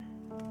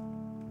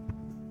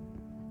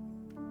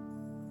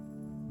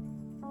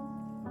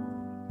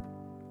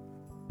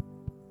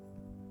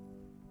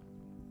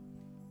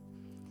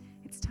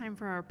time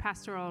for our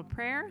pastoral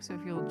prayer. So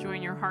if you'll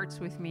join your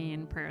hearts with me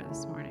in prayer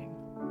this morning.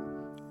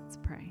 Let's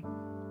pray.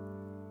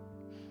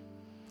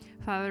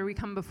 Father, we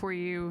come before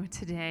you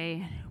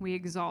today. We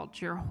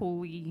exalt your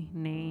holy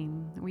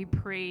name. We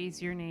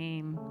praise your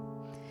name.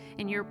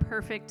 In your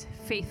perfect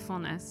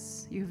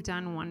faithfulness, you've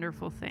done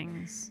wonderful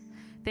things,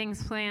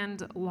 things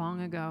planned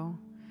long ago,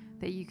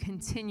 that you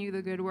continue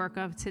the good work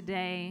of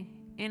today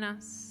in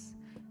us,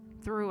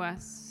 through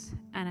us,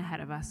 and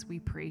ahead of us. We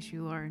praise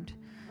you, Lord.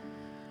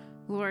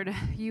 Lord,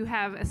 you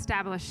have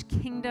established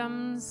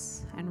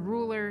kingdoms and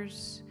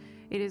rulers.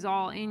 It is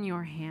all in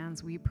your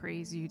hands. We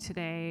praise you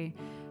today.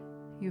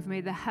 You've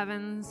made the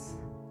heavens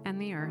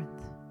and the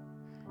earth.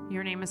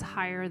 Your name is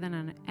higher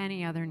than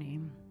any other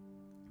name.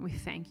 We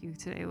thank you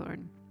today,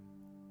 Lord.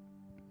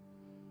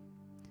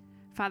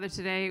 Father,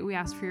 today we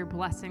ask for your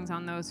blessings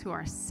on those who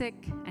are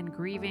sick and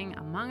grieving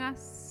among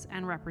us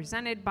and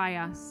represented by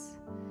us,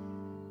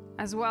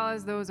 as well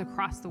as those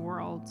across the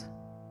world.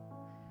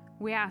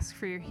 We ask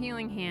for your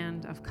healing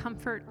hand of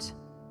comfort.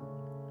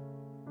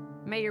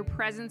 May your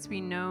presence be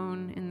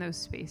known in those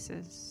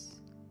spaces.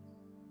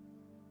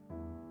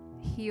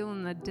 Heal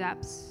in the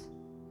depths.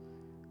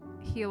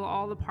 Heal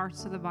all the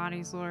parts of the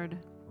bodies, Lord.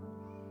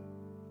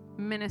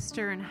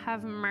 Minister and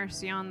have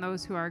mercy on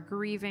those who are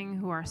grieving,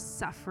 who are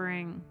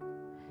suffering.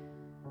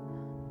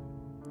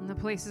 In the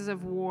places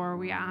of war,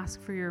 we ask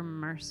for your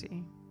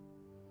mercy.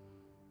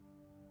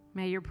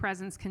 May your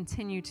presence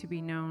continue to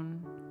be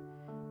known.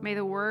 May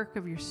the work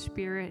of your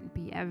Spirit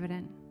be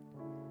evident.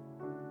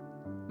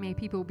 May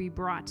people be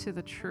brought to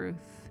the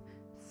truth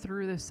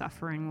through the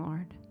suffering,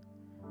 Lord.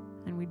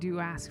 And we do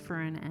ask for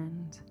an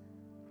end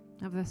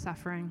of the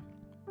suffering.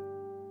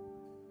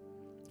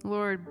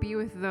 Lord, be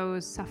with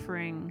those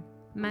suffering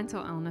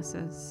mental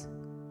illnesses.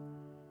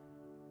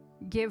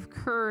 Give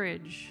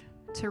courage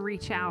to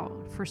reach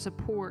out for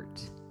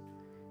support,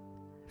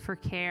 for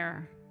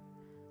care,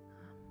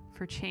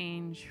 for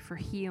change, for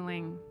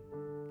healing.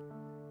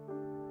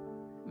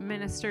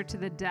 Minister to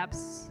the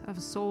depths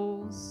of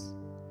souls.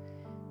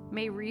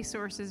 May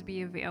resources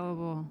be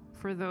available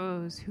for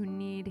those who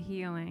need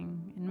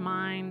healing in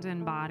mind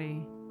and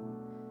body.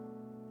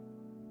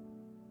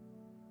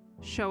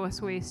 Show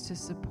us ways to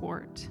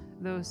support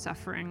those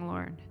suffering,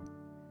 Lord.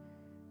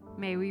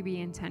 May we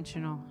be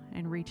intentional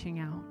in reaching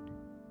out.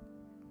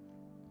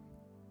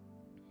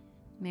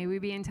 May we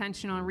be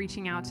intentional in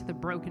reaching out to the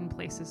broken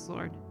places,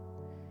 Lord.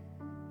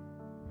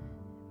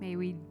 May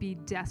we be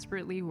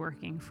desperately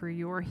working for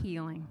your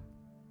healing,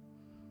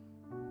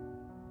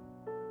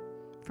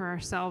 for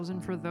ourselves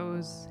and for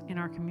those in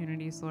our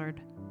communities,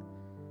 Lord.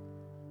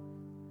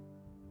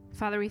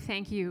 Father, we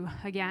thank you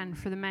again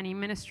for the many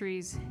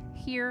ministries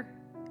here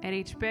at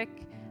HBIC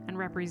and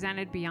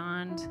represented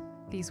beyond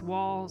these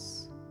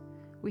walls.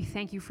 We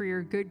thank you for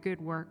your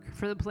good work,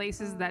 for the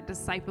places that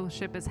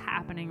discipleship is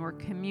happening, where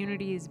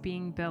community is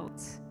being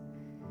built,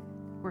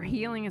 where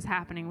healing is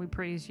happening. We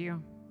praise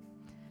you.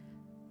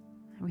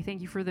 And we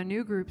thank you for the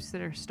new groups that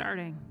are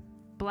starting.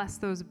 Bless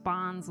those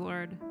bonds,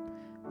 Lord.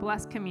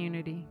 Bless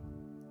community.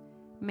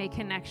 Make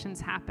connections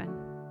happen.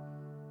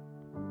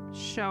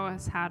 Show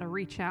us how to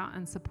reach out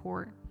and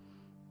support.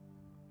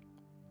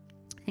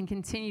 And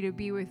continue to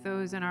be with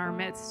those in our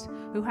midst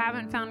who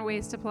haven't found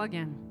ways to plug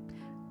in.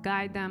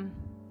 Guide them.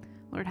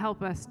 Lord,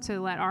 help us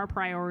to let our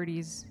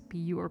priorities be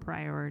your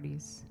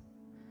priorities.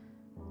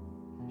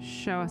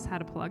 Show us how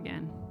to plug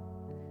in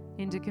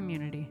into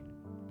community.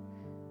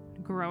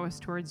 Grow us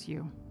towards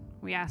you.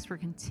 We ask for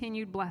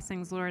continued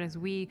blessings, Lord, as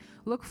we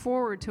look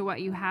forward to what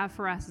you have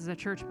for us as a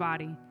church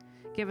body.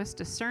 Give us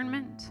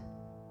discernment.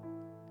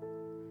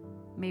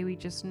 May we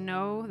just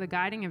know the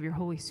guiding of your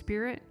Holy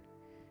Spirit.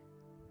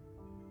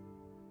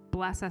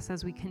 Bless us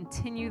as we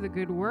continue the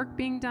good work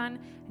being done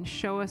and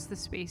show us the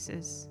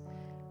spaces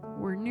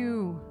where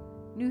new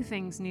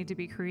things need to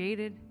be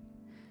created.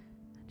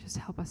 Just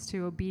help us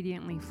to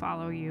obediently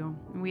follow you.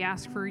 And we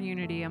ask for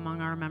unity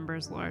among our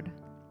members, Lord.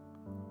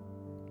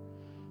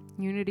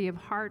 Unity of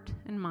heart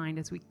and mind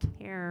as we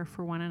care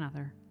for one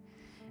another.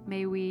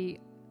 May we,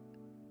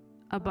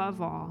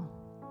 above all,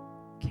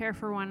 care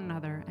for one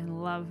another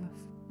and love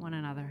one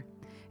another.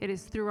 It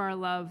is through our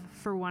love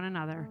for one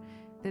another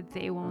that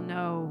they will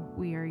know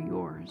we are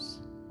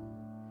yours.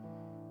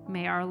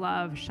 May our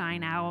love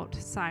shine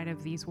outside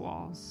of these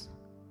walls.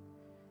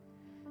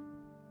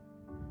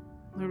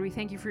 Lord, we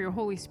thank you for your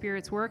Holy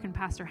Spirit's work and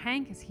Pastor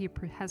Hank as he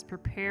has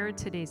prepared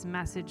today's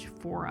message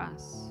for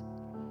us.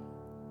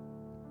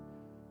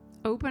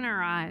 Open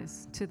our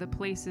eyes to the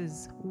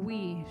places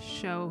we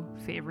show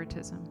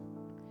favoritism.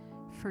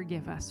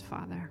 Forgive us,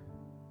 Father.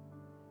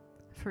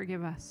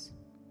 Forgive us.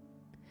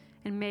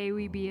 And may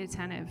we be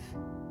attentive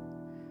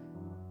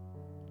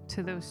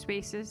to those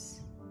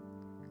spaces.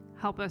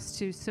 Help us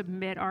to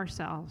submit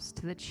ourselves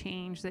to the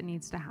change that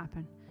needs to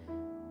happen.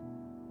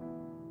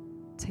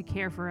 To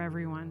care for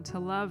everyone, to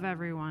love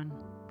everyone.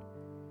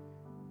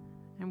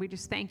 And we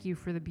just thank you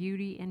for the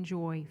beauty and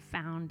joy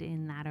found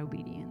in that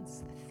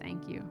obedience.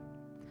 Thank you.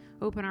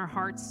 Open our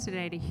hearts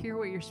today to hear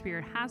what your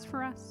Spirit has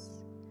for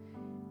us.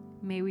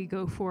 May we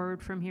go forward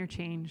from here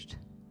changed.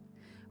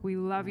 We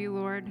love you,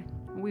 Lord.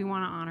 We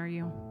want to honor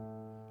you.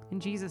 In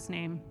Jesus'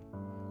 name,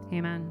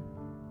 amen.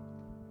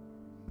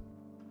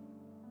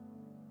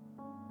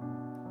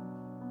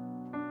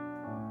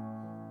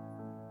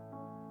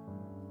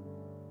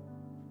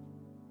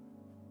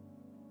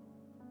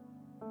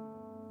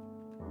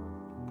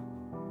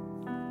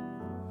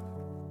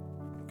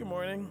 Good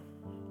morning.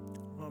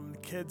 The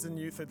kids and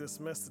youth are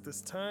dismissed at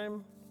this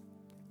time.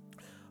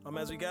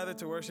 As we gather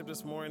to worship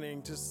this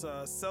morning, just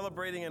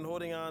celebrating and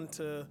holding on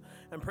to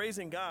and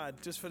praising God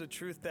just for the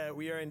truth that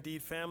we are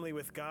indeed family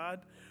with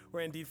God.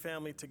 We're indeed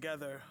family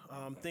together.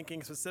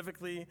 Thinking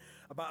specifically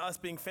about us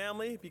being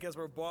family because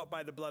we're bought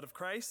by the blood of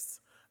Christ,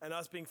 and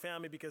us being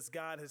family because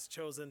God has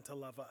chosen to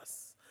love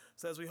us.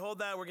 So as we hold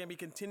that, we're going to be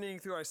continuing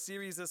through our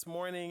series this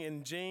morning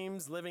in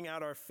James, Living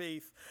Out Our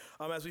Faith.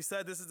 As we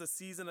said, this is the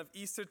season of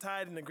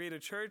Eastertide in the greater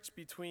church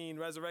between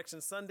Resurrection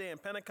Sunday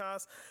and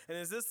Pentecost. And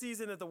it's this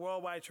season that the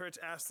worldwide church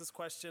asks this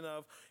question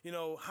of,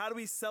 how do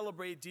we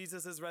celebrate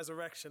Jesus'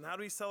 resurrection? How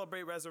do we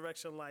celebrate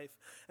resurrection life?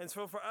 And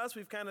so for us,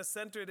 we've kind of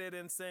centered it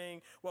in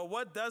saying, well,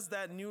 what does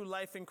that new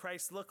life in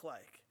Christ look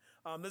like?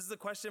 This is a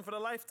question for the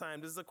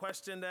lifetime. This is a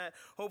question that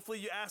hopefully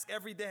you ask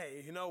every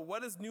day.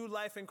 What does new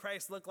life in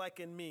Christ look like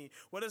in me?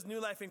 What does new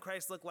life in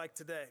Christ look like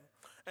today?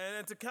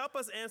 And to help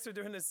us answer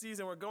during this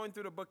season, we're going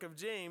through the book of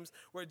James,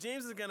 where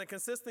James is going to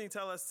consistently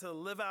tell us to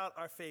live out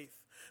our faith.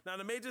 Now,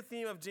 the major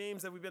theme of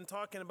James that we've been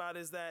talking about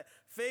is that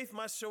faith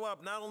must show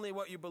up not only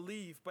what you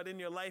believe, but in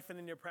your life and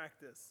in your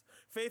practice.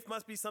 Faith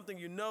must be something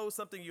you know,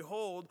 something you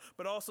hold,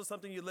 but also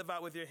something you live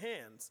out with your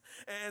hands.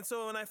 And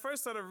so when I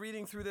first started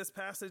reading through this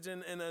passage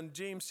in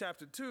James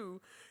chapter 2,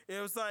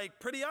 it was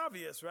pretty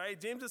obvious, right?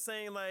 James is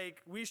saying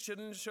we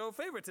shouldn't show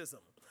favoritism.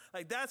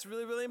 That's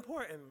really, really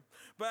important.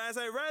 But as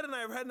I read and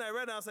I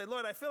was like,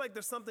 Lord, I feel like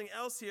there's something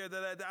else here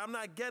that I'm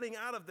not getting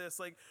out of this.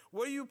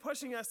 What are you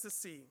pushing us to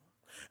see?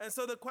 And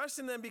so the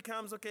question then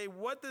becomes, okay,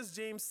 what does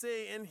James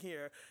say in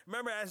here?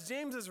 Remember, as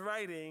James is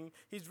writing,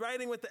 he's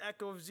writing with the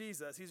echo of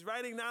Jesus. He's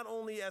writing not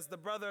only as the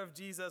brother of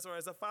Jesus or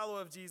as a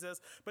follower of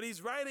Jesus, but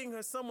he's writing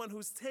as someone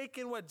who's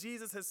taken what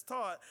Jesus has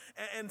taught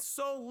and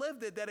so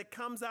lived it that it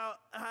comes out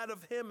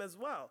of him as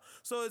well.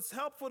 So it's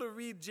helpful to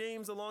read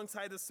James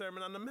alongside the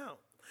Sermon on the Mount.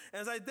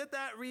 As I did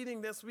that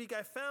reading this week,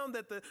 I found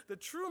that the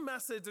true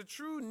message, the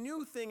true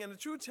new thing, and the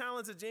true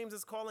challenge that James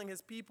is calling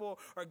his people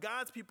or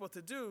God's people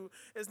to do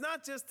is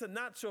not just to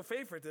not show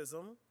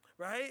favoritism,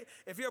 right?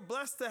 If you're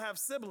blessed to have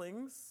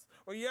siblings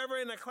or you're ever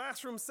in a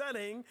classroom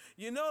setting,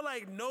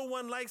 no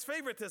one likes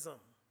favoritism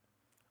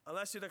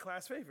unless you're the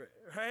class favorite,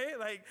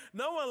 right?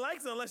 No one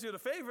likes it unless you're the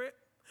favorite.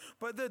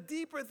 But the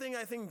deeper thing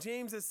I think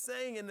James is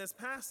saying in this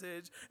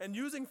passage and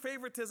using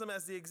favoritism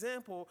as the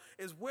example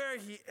is where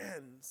he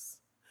ends.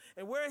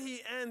 And where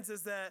he ends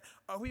is that,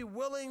 are we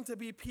willing to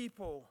be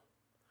people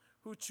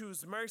who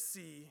choose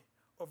mercy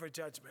over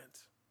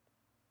judgment?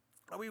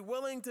 Are we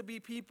willing to be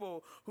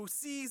people who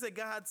sees that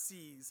God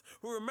sees,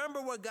 who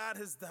remember what God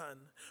has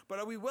done, but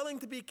are we willing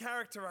to be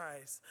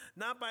characterized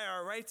not by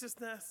our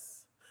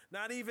righteousness,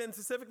 not even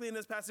specifically in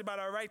this passage about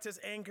our righteous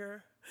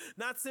anger,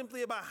 not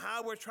simply about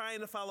how we're trying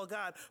to follow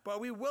God, but are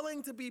we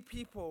willing to be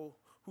people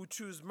who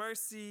choose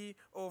mercy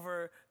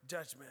over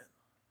judgment?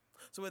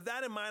 So with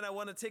that in mind, I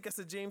want to take us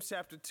to James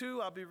chapter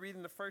 2. I'll be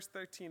reading the first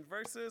 13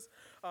 verses.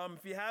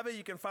 If you have it,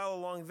 you can follow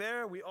along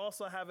there. We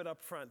also have it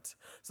up front.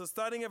 So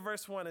starting at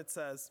verse 1, it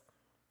says,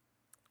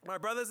 "My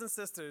brothers and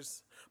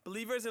sisters,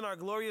 believers in our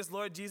glorious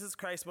Lord Jesus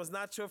Christ must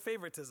not show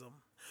favoritism.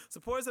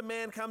 Suppose a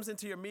man comes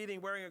into your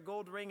meeting wearing a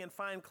gold ring and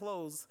fine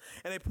clothes,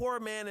 and a poor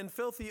man in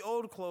filthy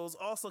old clothes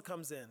also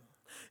comes in.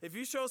 If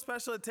you show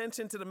special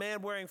attention to the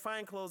man wearing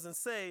fine clothes and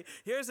say,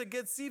 'Here's a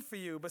good seat for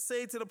you,' but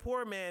say to the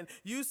poor man,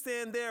 'You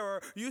stand there,'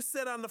 or 'You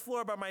sit on the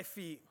floor by my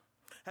feet,'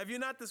 have you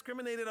not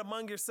discriminated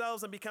among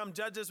yourselves and become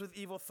judges with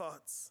evil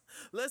thoughts?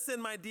 Listen,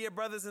 my dear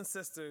brothers and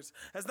sisters,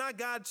 has not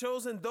God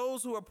chosen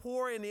those who are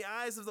poor in the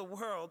eyes of the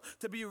world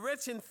to be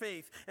rich in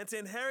faith and to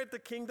inherit the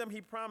kingdom he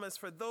promised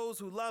for those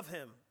who love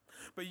him?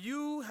 But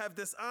you have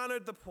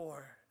dishonored the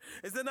poor.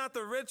 Is it not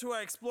the rich who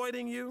are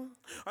exploiting you?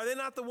 Are they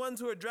not the ones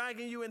who are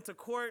dragging you into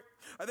court?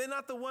 Are they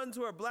not the ones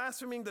who are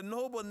blaspheming the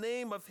noble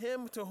name of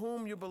him to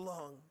whom you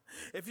belong?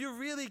 If you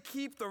really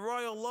keep the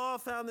royal law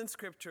found in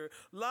Scripture,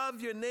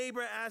 love your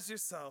neighbor as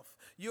yourself,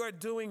 you are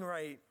doing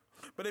right.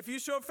 But if you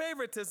show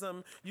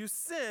favoritism, you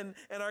sin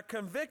and are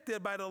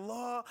convicted by the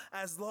law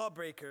as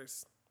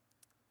lawbreakers.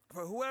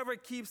 For whoever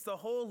keeps the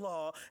whole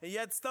law and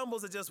yet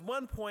stumbles at just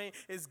one point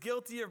is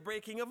guilty of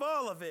breaking of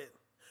all of it.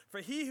 For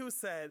he who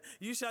said,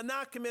 'You shall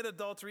not commit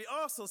adultery,'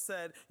 also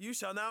said, 'You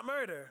shall not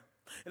murder.'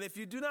 And if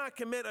you do not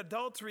commit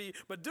adultery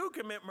but do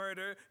commit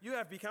murder, you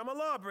have become a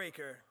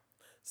lawbreaker.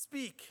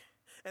 Speak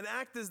and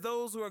act as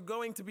those who are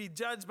going to be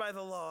judged by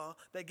the law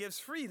that gives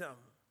freedom,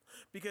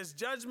 because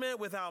judgment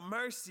without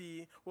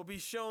mercy will be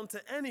shown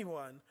to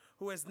anyone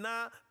who has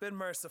not been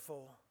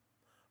merciful.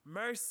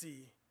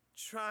 Mercy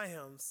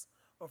triumphs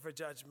over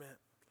judgment."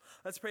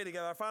 Let's pray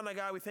together. Our Father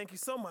God, we thank you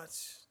so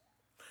much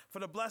for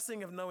the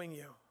blessing of knowing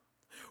you.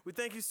 We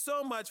thank you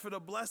so much for the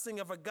blessing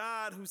of a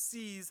God who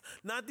sees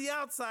not the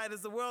outside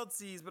as the world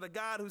sees, but a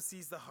God who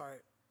sees the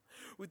heart.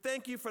 We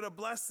thank you for the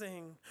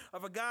blessing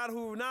of a God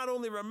who not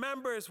only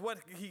remembers what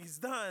he's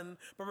done,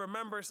 but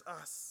remembers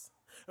us.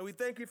 And we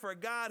thank you for a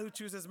God who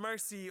chooses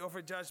mercy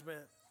over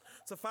judgment.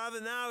 So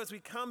Father, now as we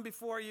come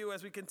before you,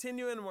 as we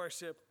continue in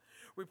worship,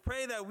 we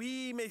pray that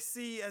we may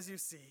see as you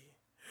see.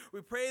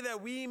 We pray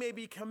that we may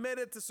be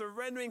committed to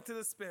surrendering to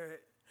the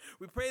Spirit.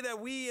 We pray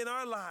that we in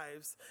our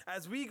lives,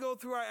 as we go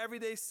through our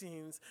everyday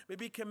scenes, may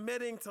be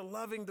committing to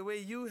loving the way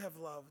you have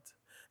loved.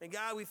 And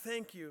God, we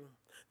thank you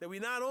that we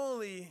not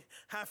only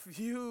have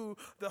you,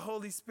 the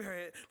Holy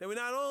Spirit, that we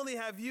not only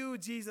have you,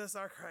 Jesus,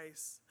 our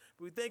Christ,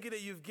 but we thank you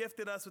that you've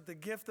gifted us with the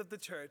gift of the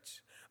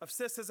church, of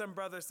sisters and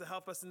brothers to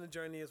help us in the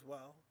journey as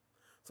well.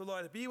 So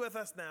Lord, be with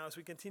us now as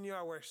we continue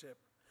our worship.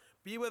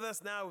 Be with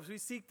us now as we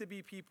seek to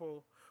be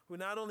people who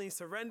not only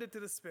surrender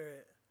to the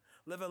Spirit,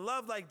 live in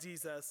love like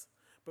Jesus,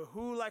 but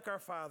who, like our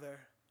Father,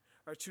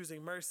 are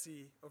choosing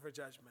mercy over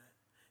judgment.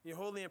 In your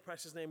holy and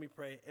precious name we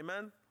pray.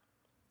 Amen.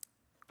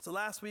 So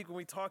last week when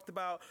we talked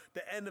about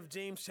the end of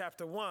James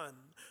chapter 1,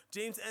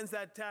 James ends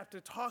that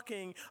chapter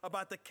talking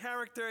about the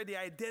character, the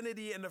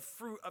identity, and the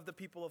fruit of the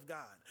people of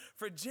God.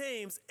 For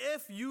James,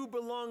 if you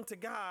belong to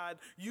God,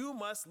 you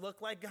must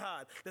look like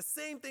God. The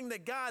same thing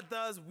that God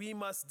does, we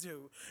must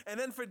do. And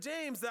then for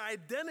James, the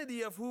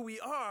identity of who we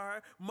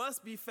are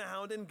must be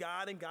found in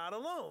God and God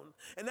alone.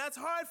 And that's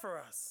hard for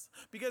us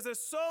because there's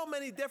so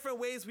many different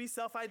ways we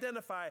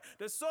self-identify.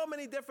 There's so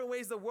many different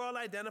ways the world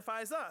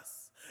identifies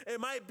us.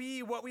 It might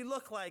be what we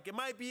look like. It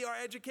might be our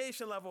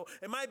education level.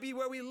 It might be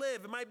where we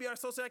live. It might be our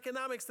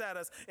socioeconomic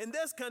status. In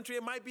this country,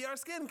 it might be our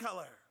skin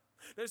color.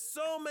 There's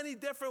so many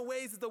different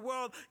ways that the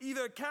world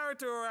either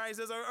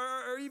characterizes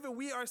or even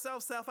we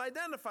ourselves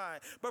self-identify.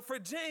 But for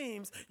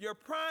James, your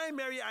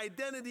primary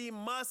identity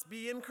must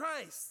be in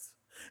Christ.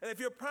 And if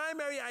your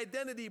primary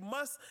identity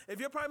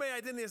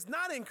is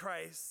not in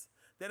Christ,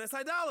 then it's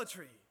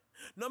idolatry.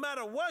 No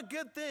matter what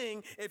good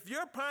thing, if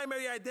your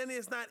primary identity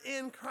is not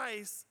in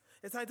Christ,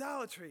 it's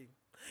idolatry.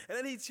 And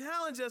then he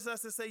challenges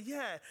us to say,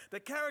 yeah, the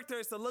character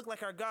is to look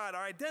like our God.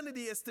 Our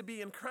identity is to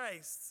be in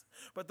Christ.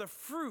 But the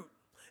fruit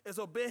is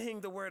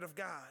obeying the word of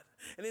God.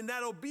 And in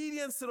that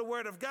obedience to the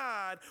word of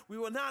God, we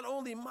will not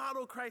only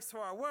model Christ for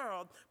our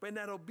world, but in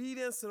that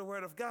obedience to the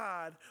word of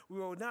God, we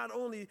will not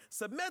only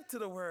submit to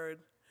the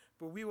word,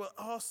 but we will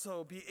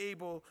also be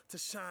able to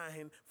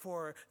shine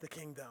for the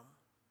kingdom.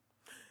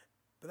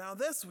 But now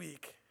this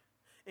week,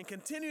 in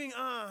continuing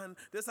on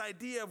this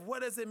idea of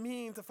what does it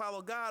mean to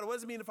follow God, what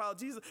does it mean to follow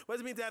Jesus, what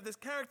does it mean to have this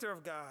character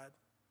of God,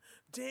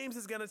 James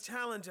is going to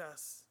challenge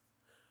us.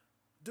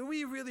 Do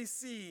we really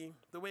see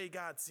the way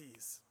God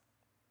sees?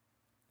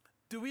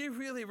 Do we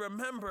really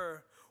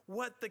remember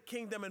what the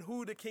kingdom and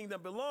who the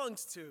kingdom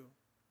belongs to?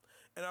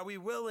 And are we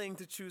willing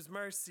to choose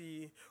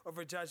mercy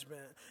over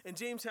judgment? In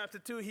James chapter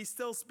 2, he's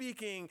still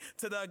speaking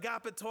to the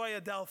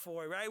agapetoi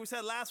adelphoi, right? We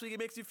said last week it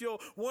makes you feel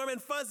warm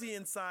and fuzzy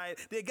inside.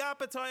 The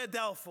agapetoi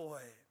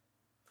adelphoi.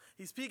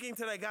 He's speaking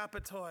to the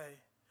agapetoi,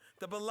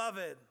 the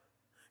beloved,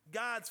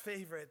 God's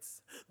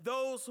favorites,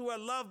 those who are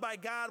loved by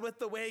God with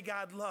the way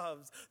God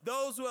loves,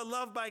 those who are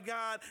loved by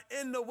God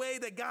in the way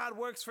that God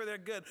works for their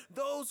good,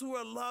 those who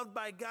are loved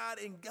by God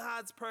in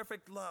God's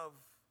perfect love.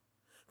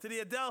 To the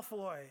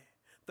adelphoi,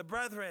 the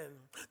brethren,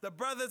 the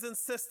brothers and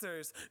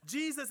sisters,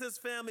 Jesus'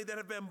 family that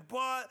have been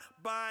bought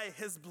by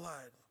his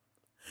blood.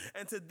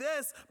 And to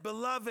this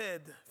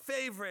beloved,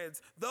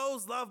 favorites,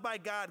 those loved by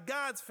God,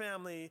 God's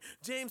family,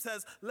 James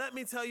says, let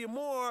me tell you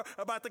more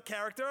about the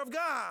character of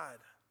God.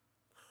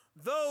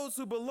 Those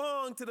who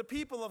belong to the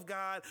people of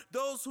God,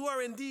 those who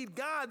are indeed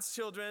God's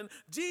children,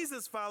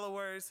 Jesus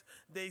followers,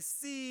 they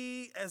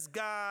see as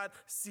God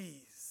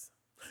sees.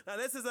 Now,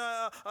 this is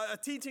a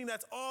teaching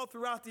that's all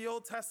throughout the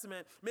Old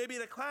Testament. Maybe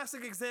the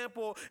classic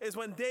example is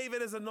when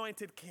David is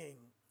anointed king.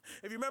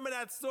 If you remember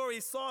that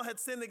story, Saul had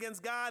sinned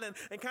against God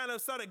and kind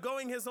of started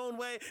going his own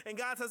way, and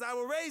God says, I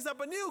will raise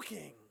up a new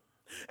king.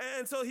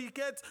 And so he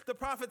gets the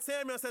prophet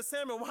Samuel and says,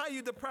 Samuel, why are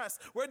you depressed?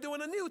 We're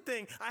doing a new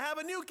thing. I have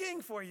a new king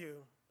for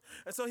you.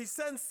 And so he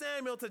sends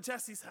Samuel to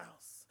Jesse's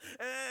house.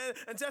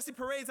 And Jesse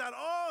parades out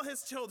all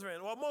his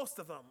children, well, most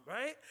of them,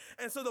 right?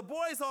 And so the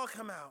boys all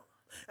come out.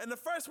 And the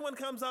first one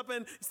comes up,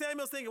 and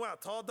Samuel's thinking, wow,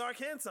 tall, dark,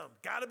 handsome.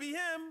 Gotta be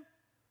him.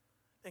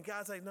 And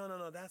God's like,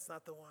 no, that's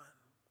not the one.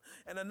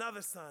 And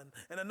another son,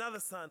 and another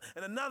son,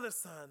 and another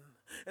son.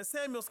 And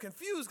Samuel's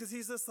confused because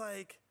he's just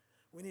like,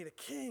 we need a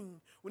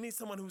king. We need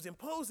someone who's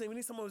imposing. We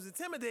need someone who's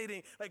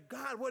intimidating. Like,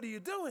 God, what are you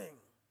doing?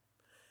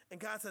 And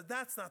God says,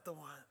 that's not the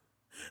one.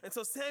 And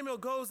so Samuel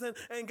goes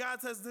and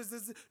God says, this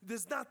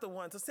is not the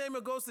one. So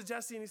Samuel goes to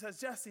Jesse and he says,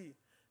 Jesse,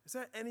 is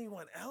there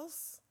anyone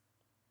else?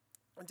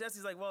 And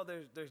Jesse's like, well,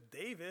 there's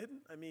David.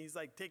 I mean, he's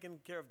like taking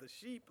care of the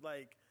sheep,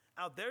 like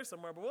out there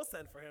somewhere, but we'll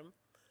send for him.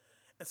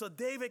 And so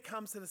David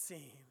comes to the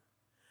scene.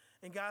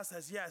 And God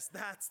says, yes,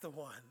 that's the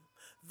one.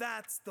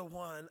 That's the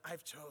one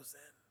I've chosen.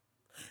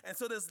 And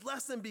so this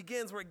lesson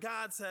begins where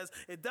God says,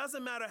 it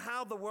doesn't matter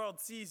how the world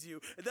sees you.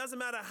 It doesn't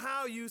matter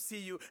how you see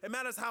you. It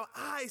matters how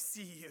I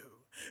see you.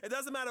 It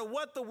doesn't matter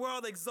what the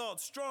world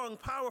exalts, strong,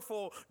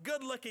 powerful,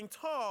 good-looking,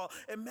 tall.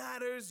 It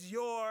matters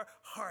your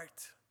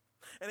heart.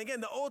 And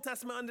again, the Old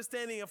Testament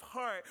understanding of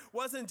heart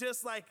wasn't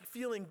just like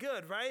feeling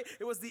good, right?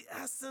 It was the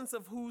essence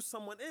of who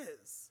someone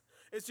is.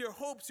 It's your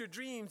hopes, your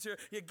dreams,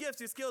 your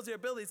gifts, your skills, your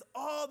abilities,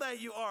 all that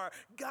you are.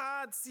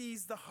 God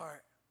sees the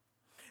heart.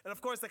 And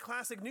of course, the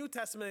classic New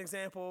Testament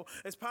example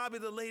is probably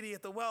the lady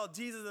at the well,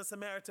 Jesus, the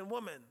Samaritan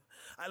woman.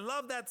 I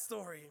love that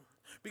story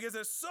because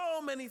there's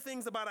so many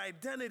things about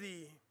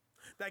identity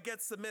that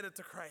get submitted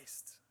to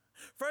Christ.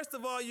 First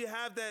of all, you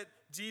have that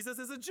Jesus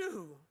is a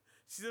Jew.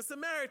 She's a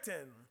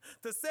Samaritan.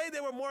 To say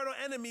they were mortal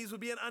enemies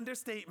would be an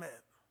understatement.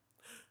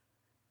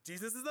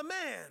 Jesus is a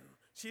man.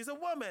 She's a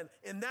woman.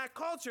 In that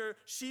culture,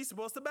 she's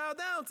supposed to bow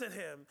down to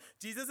him.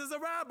 Jesus is a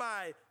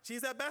rabbi.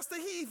 She's at best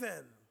a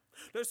heathen.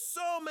 There's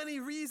so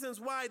many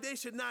reasons why they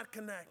should not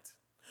connect.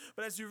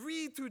 But as you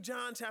read through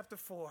John chapter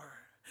 4,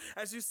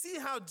 as you see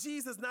how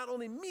Jesus not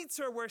only meets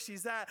her where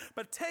she's at,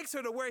 but takes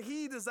her to where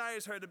he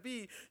desires her to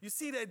be, you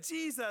see that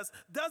Jesus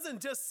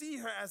doesn't just see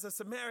her as a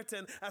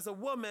Samaritan, as a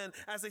woman,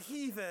 as a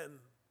heathen.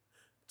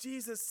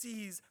 Jesus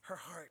sees her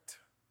heart.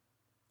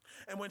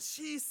 And when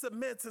she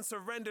submits and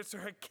surrenders to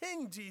her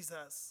King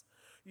Jesus,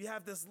 you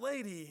have this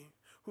lady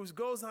who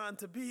goes on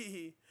to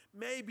be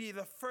maybe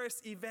the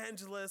first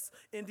evangelist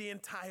in the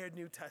entire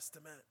New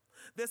Testament.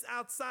 This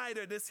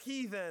outsider, this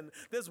heathen,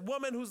 this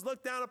woman who's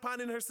looked down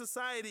upon in her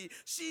society,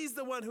 she's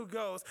the one who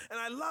goes. And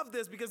I love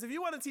this because if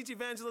you want to teach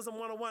evangelism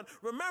 101,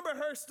 remember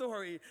her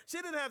story. She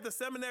didn't have the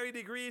seminary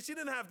degree. She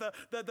didn't have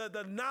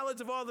the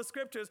knowledge of all the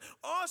scriptures.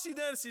 All she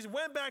did is she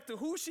went back to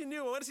who she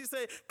knew. And what did she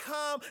say?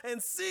 Come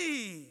and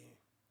see.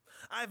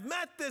 I've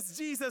met this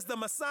Jesus, the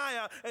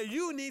Messiah, and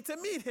you need to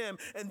meet him.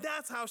 And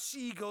that's how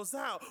she goes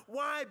out.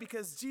 Why?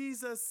 Because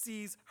Jesus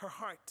sees her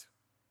heart.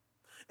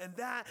 And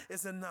that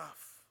is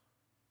enough.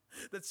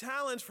 The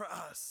challenge for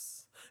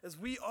us is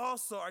we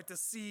also are to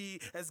see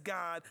as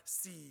God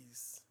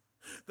sees.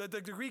 The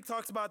Greek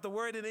talks about the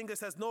word in English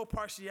has no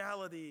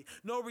partiality,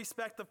 no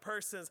respect of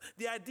persons.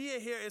 The idea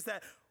here is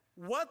that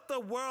what the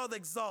world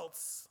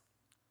exalts,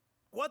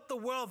 what the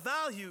world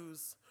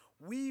values,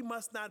 we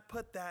must not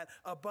put that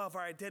above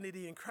our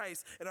identity in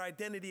Christ and our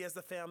identity as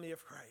the family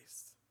of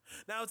Christ.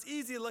 Now, it's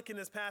easy to look in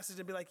this passage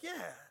and be like,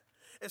 yeah,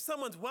 if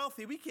someone's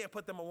wealthy, we can't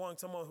put them among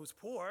someone who's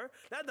poor.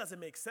 That doesn't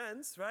make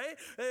sense, right?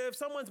 If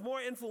someone's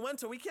more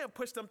influential, we can't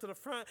push them to the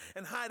front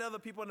and hide other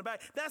people in the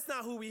back. That's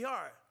not who we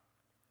are.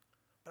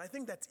 But I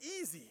think that's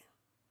easy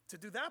to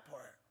do that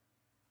part.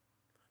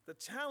 The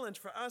challenge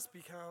for us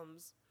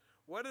becomes,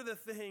 what are the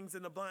things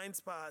and the blind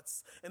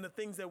spots and the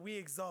things that we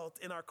exalt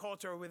in our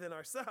culture or within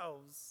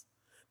ourselves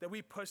that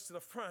we push to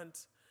the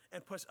front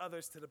and push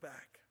others to the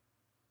back?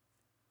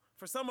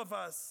 For some of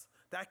us,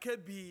 that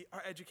could be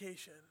our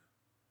education,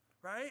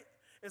 right?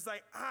 It's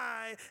like,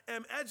 I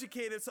am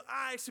educated, so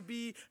I should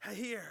be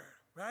here,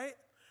 right?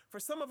 For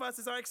some of us,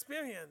 it's our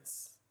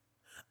experience.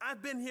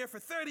 I've been here for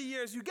 30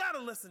 years, you gotta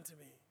listen to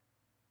me.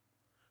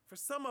 For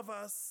some of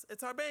us,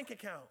 it's our bank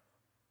account.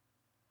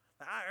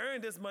 I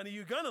earned this money,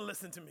 you're gonna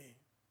listen to me.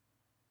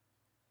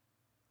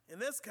 In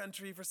this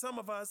country, for some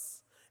of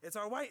us, it's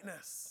our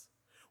whiteness,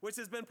 which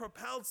has been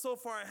propelled so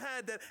far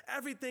ahead that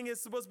everything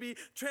is supposed to be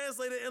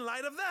translated in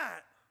light of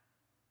that.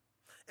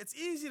 It's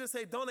easy to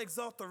say, don't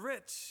exalt the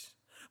rich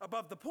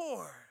above the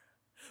poor.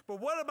 But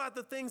what about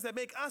the things that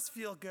make us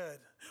feel good?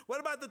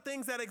 What about the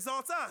things that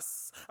exalt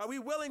us? Are we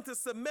willing to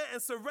submit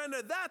and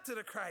surrender that to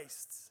the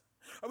Christ?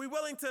 Are we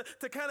willing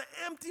to kind of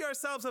empty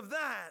ourselves of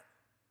that?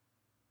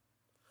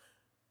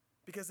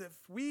 Because if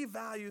we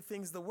value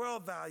things the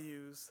world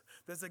values,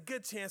 there's a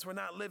good chance we're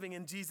not living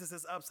in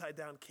Jesus' upside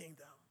down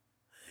kingdom.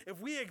 If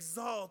we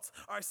exalt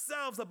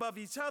ourselves above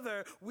each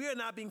other, we are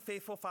not being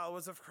faithful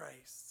followers of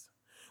Christ.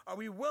 Are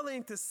we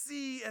willing to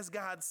see as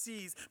God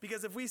sees?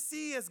 Because if we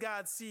see as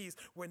God sees,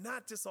 we're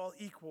not just all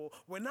equal.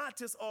 We're not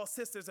just all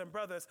sisters and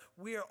brothers.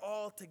 We are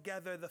all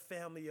together the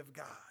family of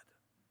God.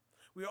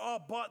 We are all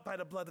bought by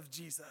the blood of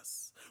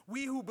Jesus.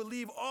 We who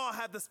believe all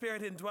have the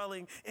Spirit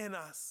indwelling in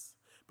us.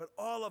 But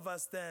all of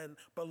us then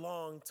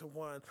belong to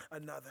one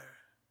another.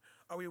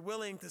 Are we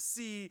willing to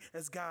see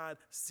as God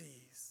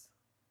sees?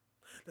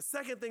 The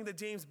second thing that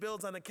James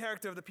builds on the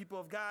character of the people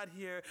of God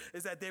here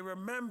is that they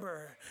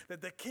remember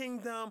that the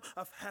kingdom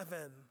of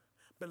heaven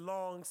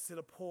belongs to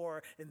the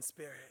poor in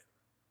spirit.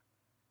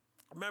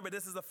 Remember,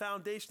 this is a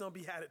foundational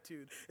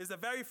beatitude. It's the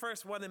very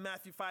first one in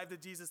Matthew 5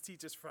 that Jesus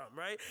teaches from,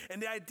 right? And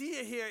the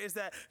idea here is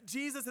that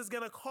Jesus is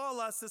going to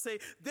call us to say,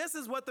 this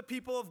is what the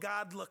people of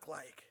God look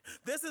like.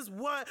 This is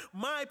what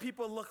my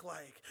people look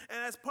like.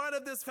 And as part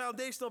of this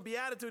foundational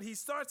beatitude, he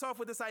starts off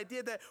with this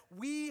idea that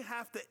we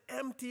have to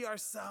empty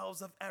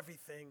ourselves of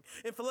everything.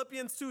 In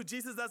Philippians 2,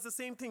 Jesus does the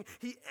same thing.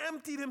 He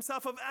emptied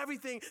himself of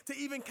everything to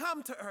even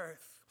come to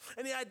earth.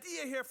 And the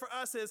idea here for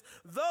us is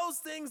those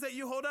things that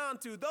you hold on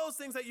to, those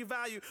things that you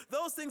value,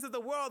 those things that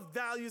the world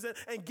values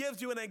and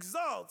gives you and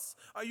exalts,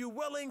 are you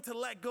willing to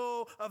let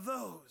go of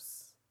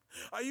those?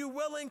 Are you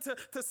willing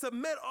to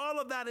submit all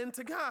of that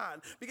into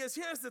God? Because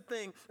here's the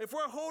thing, if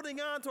we're holding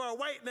on to our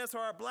whiteness or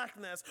our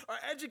blackness, our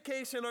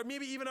education, or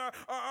maybe even our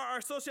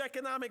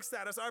socioeconomic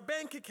status, our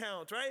bank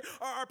account, right?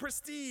 Our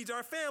prestige,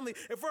 our family,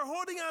 if we're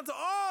holding on to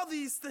all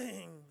these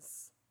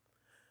things,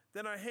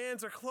 then our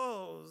hands are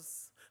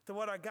closed to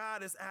what our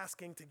God is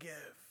asking to give.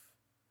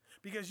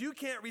 Because you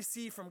can't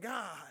receive from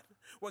God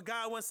what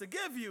God wants to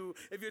give you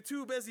if you're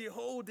too busy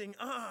holding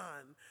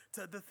on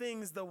to the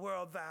things the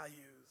world values.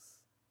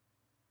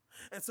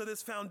 And so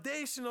this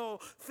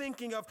foundational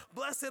thinking of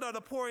blessed are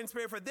the poor in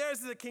spirit, for theirs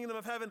is the kingdom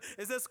of heaven,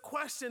 is this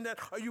question that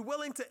are you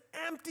willing to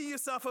empty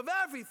yourself of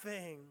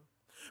everything?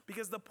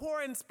 Because the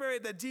poor in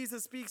spirit that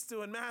Jesus speaks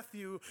to in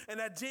Matthew and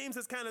that James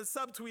is kind of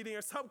subtweeting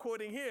or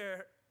subquoting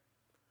here,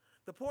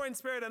 the poor in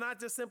spirit are not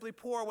just simply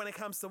poor when it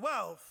comes to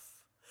wealth.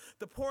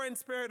 The poor in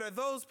spirit are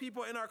those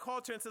people in our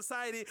culture and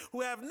society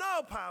who have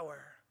no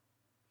power,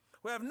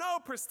 who have no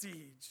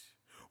prestige,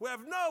 who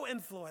have no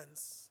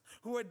influence,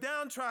 who are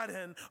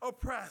downtrodden,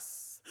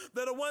 oppressed.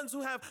 They're the ones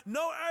who have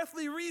no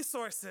earthly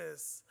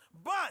resources,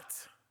 but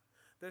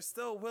they're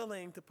still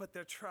willing to put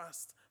their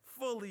trust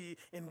fully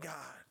in God.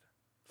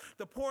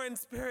 The poor in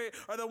spirit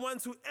are the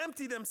ones who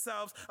empty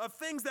themselves of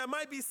things that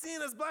might be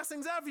seen as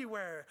blessings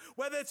everywhere,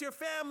 whether it's your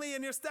family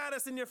and your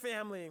status in your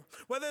family,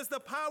 whether it's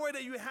the power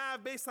that you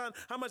have based on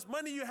how much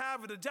money you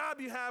have or the job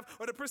you have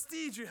or the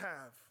prestige you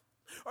have.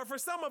 Or for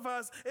some of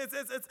us,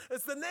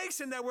 it's the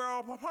nation that we're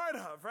all a part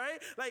of,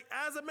 right? Like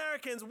as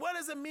Americans, what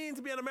does it mean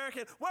to be an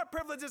American? What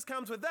privileges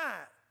comes with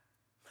that?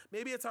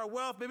 Maybe it's our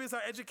wealth, maybe it's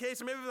our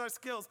education, maybe it's our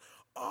skills.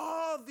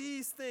 All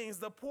these things,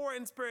 the poor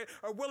in spirit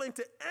are willing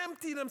to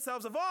empty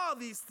themselves of all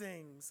these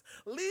things,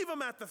 leave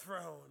them at the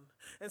throne,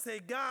 and say,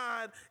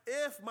 God,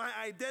 if my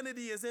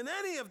identity is in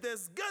any of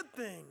these good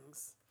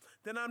things,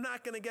 then I'm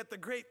not going to get the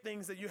great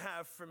things that you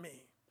have for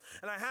me.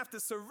 And I have to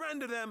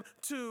surrender them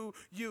to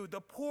you.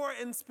 The poor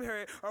in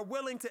spirit are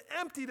willing to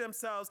empty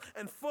themselves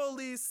and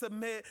fully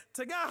submit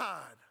to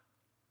God.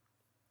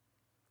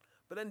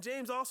 But then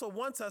James also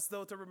wants us,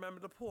 though, to remember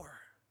the poor.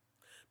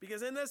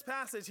 Because in this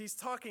passage, he's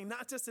talking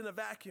not just in a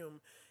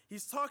vacuum,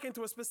 he's talking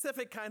to a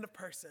specific kind of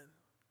person.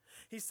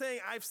 He's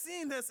saying, I've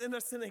seen this in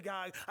the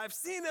synagogue. I've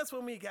seen this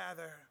when we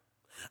gather.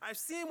 I've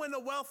seen when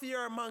the wealthy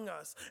are among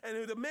us.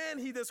 And the man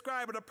he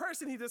described, or the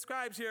person he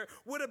describes here,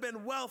 would have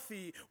been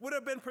wealthy, would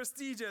have been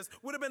prestigious,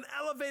 would have been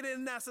elevated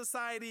in that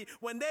society.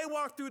 When they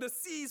walked through, the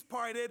seas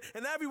parted,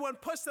 and everyone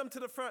pushed them to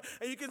the front.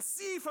 And you can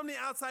see from the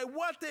outside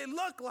what they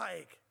look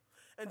like.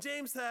 And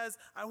James says,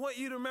 I want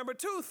you to remember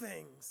two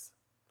things.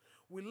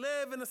 We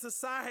live in a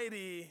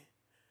society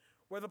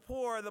where the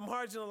poor, the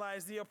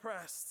marginalized, the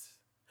oppressed.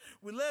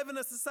 We live in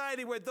a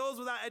society where those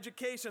without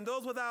education,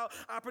 those without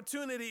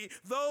opportunity,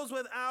 those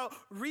without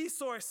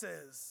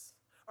resources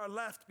are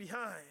left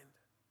behind.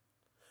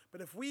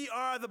 But if we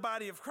are the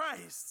body of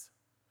Christ,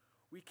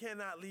 we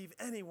cannot leave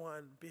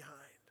anyone behind.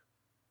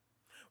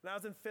 When I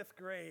was in 5th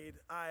grade,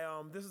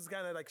 this is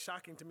kind of like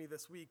shocking to me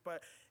this week,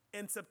 but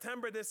in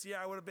September this year,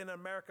 I would have been in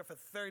America for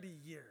 30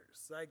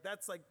 years. Like,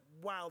 that's like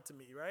wild to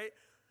me, right?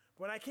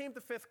 When I came to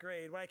 5th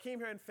grade, when I came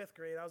here in 5th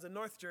grade, I was in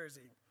North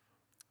Jersey.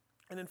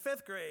 And in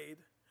 5th grade,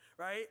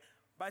 right,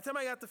 by the time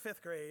I got to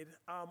 5th grade,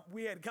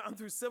 we had gone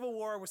through civil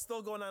war. We're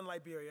still going on in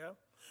Liberia.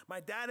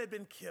 My dad had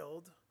been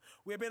killed.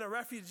 We had been a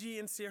refugee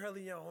in Sierra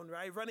Leone,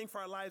 right, running for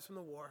our lives from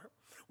the war.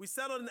 We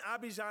settled in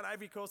Abidjan,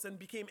 Ivory Coast, and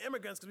became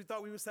immigrants because we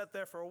thought we would set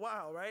there for a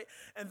while, right?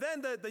 And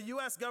then the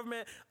U.S.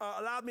 government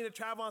allowed me to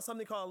travel on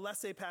something called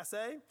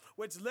laissez-passer,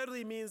 which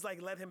literally means,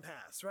 like, let him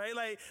pass, right?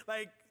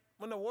 Like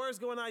when the war is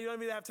going on, you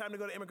don't even have time to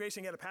go to immigration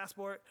and get a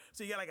passport.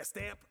 So you get like a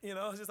stamp, you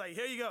know, it's just like,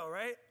 here you go,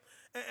 right?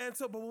 And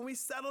so, but when we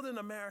settled in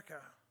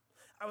America,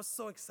 I was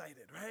so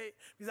excited, right?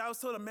 Because I was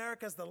told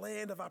America's the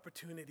land of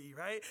opportunity,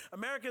 right?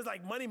 America's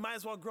like money might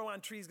as well grow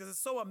on trees because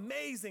it's so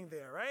amazing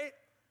there, right?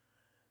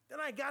 Then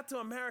I got to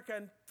America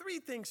and 3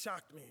 things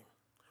shocked me.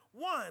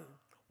 1,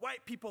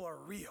 white people are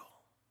real.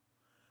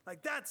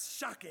 Like, that's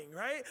shocking,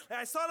 right? Like,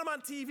 I saw them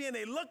on TV and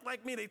they look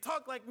like me, they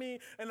talk like me,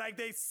 and like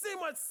they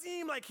somewhat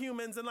seem like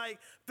humans and like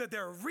that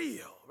they're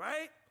real,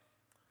 right?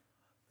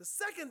 The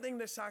second thing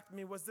that shocked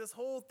me was this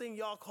whole thing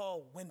y'all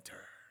call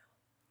winter.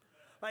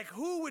 Like,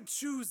 who would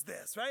choose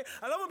this, right?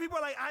 I love when people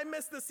are like, I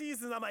miss the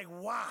seasons. I'm like,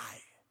 why?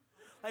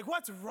 Like,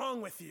 what's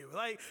wrong with you?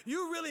 Like,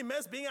 you really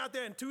miss being out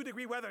there in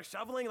 2-degree weather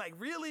shoveling? Like,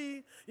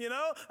 really? You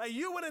know? Like,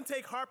 you wouldn't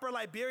take Harper,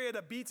 Liberia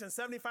to beach in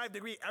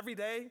 75-degree every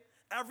day,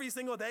 every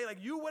single day?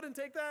 Like, you wouldn't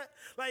take that?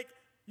 Like,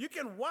 you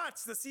can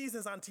watch the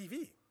seasons on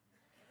TV.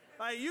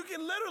 Like, you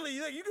can literally,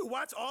 you can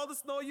watch all the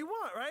snow you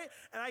want, right?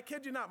 And I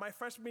kid you not, my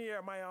freshman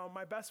year,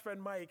 my best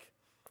friend Mike,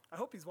 I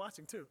hope he's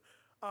watching too,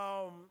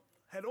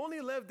 had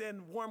only lived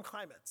in warm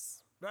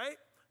climates, right?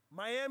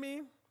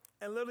 Miami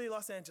and literally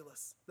Los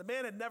Angeles. The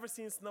man had never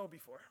seen snow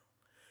before.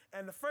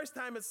 And the first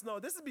time it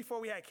snowed, this is before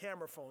we had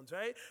camera phones,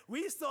 right?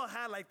 We still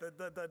had like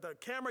the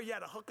camera you had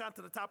to hook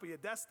onto the top of your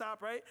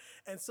desktop, right?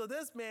 And so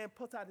this man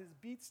puts out his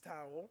beach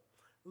towel,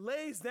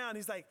 lays down,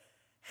 he's like,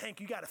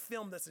 Hank, you gotta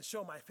film this and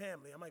show my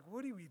family. I'm like,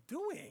 what are we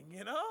doing,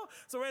 you know?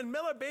 So we're in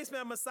Miller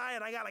Basement Messiah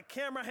and I got a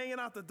camera hanging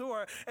out the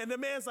door and the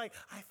man's like,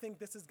 I think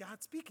this is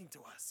God speaking to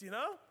us, you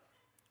know?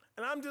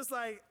 And I'm just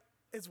like,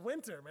 it's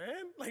winter,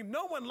 man. Like,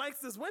 no one likes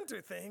this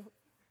winter thing.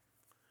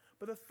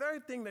 But the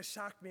third thing that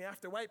shocked me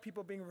after white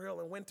people being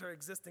real and winter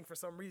existing for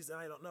some reason,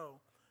 I don't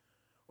know,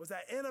 was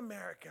that in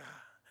America,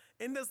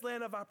 In this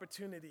land of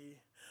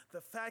opportunity,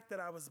 the fact that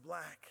I was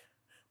black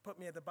put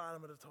me at the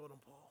bottom of the totem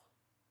pole.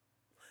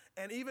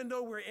 And even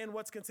though we're in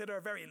what's considered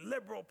a very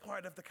liberal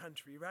part of the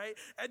country, right?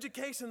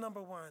 Education,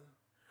 number one,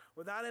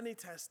 without any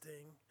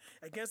testing,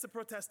 against the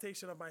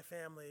protestation of my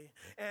family,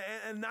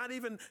 and not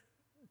even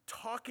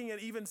talking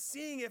and even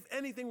seeing if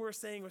anything we were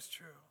saying was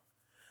true,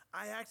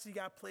 I actually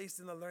got placed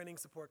in the learning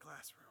support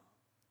classroom.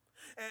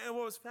 And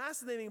what was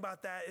fascinating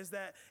about that is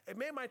that it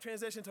made my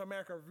transition to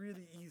America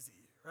really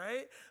easy,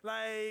 right?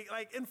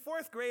 Like in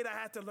 4th grade, I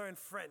had to learn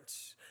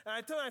French. And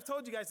I've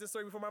told you guys this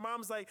story before. My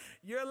mom's like,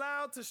 you're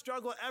allowed to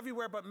struggle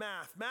everywhere but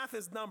math. Math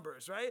is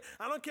numbers, right?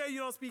 I don't care you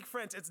don't speak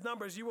French. It's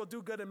numbers. You will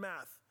do good in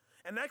math.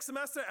 And next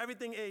semester,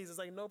 everything A's. It's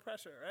like no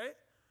pressure, right?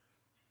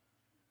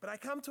 But I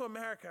come to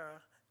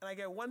America, and I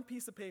get one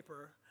piece of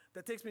paper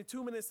that takes me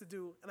 2 minutes to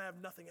do, and I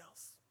have nothing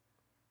else.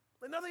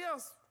 Like nothing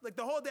else. Like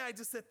the whole day, I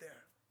just sit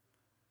there.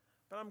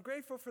 But I'm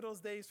grateful for those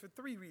days for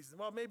 3 reasons.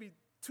 Well, maybe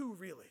 2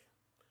 really.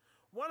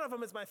 One of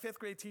them is my 5th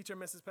grade teacher,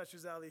 Mrs.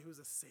 Petruzzelli, who's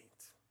a saint.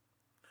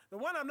 The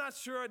one I'm not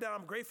sure that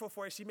I'm grateful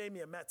for is she made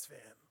me a Mets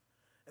fan.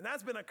 And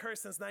that's been a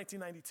curse since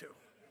 1992.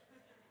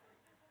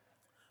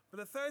 But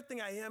the third thing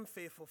I am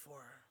faithful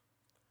for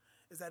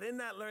is that in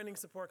that learning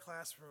support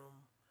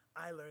classroom,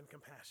 I learned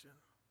compassion.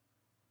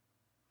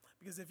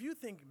 Because if you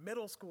think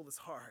middle school is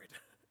hard,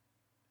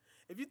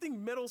 if you think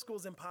middle school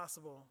is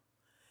impossible,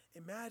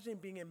 imagine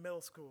being in middle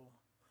school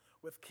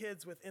with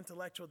kids with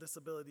intellectual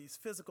disabilities,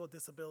 physical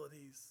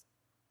disabilities,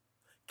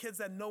 kids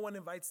that no one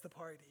invites to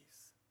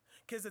parties,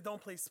 kids that don't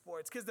play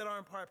sports, kids that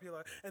aren't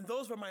popular, and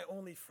those were my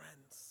only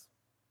friends.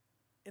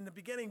 In the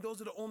beginning,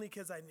 those are the only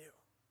kids I knew.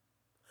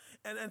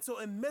 And so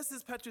in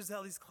Mrs.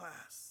 Petruzzelli's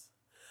class,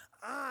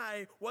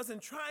 I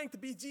wasn't trying to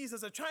be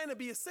Jesus or trying to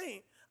be a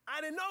saint. I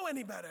didn't know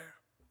any better.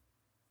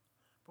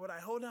 But what I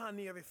hold on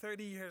nearly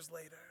 30 years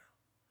later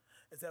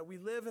is that we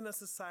live in a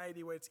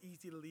society where it's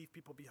easy to leave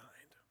people behind.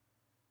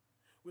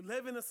 We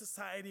live in a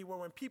society where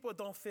when people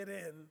don't fit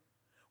in,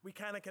 we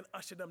kind of can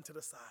usher them to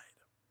the side.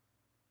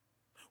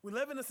 We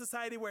live in a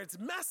society where it's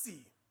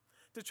messy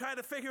to try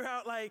to figure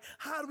out, like,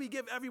 how do we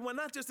give everyone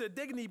not just their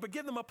dignity, but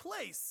give them a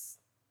place?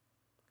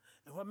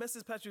 And what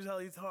Mrs.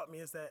 Petruzzelli taught me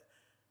is that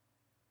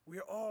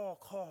we're all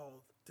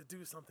called to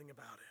do something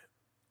about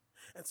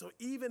it. And so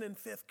even in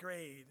 5th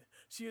grade,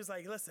 she was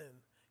like,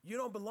 listen, you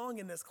don't belong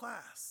in this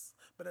class,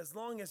 but as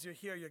long as you're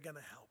here, you're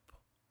gonna help.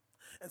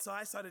 And so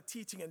I started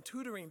teaching and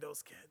tutoring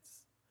those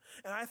kids.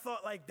 And I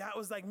thought like that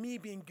was like me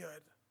being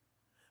good.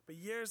 But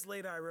years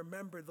later, I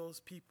remember those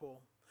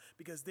people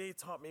because they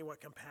taught me what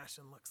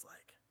compassion looks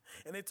like.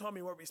 And they taught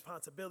me what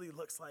responsibility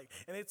looks like.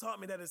 And they taught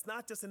me that it's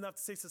not just enough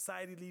to say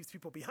society leaves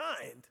people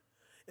behind.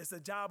 It's the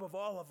job of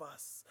all of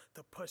us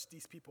to push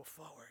these people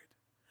forward,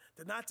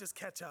 to not just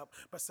catch up,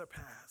 but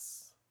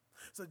surpass.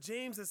 So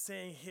James is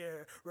saying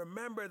here,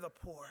 remember the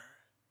poor.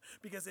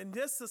 Because in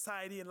this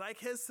society, and like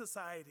his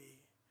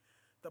society,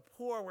 the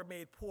poor were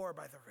made poor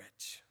by the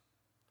rich.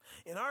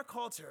 In our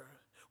culture,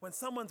 when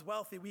someone's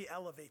wealthy, we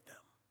elevate them.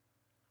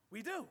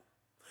 We do.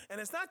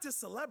 And it's not just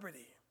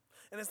celebrity.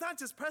 And it's not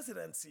just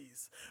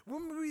presidencies.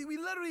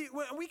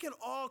 We can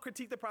all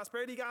critique the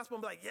prosperity gospel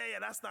and be like, yeah,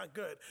 that's not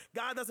good.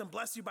 God doesn't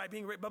bless you by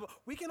being rich. But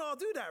we can all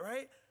do that,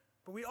 right?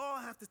 But we all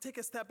have to take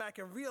a step back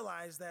and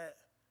realize that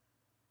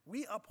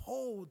we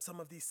uphold some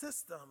of these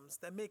systems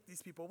that make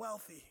these people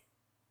wealthy,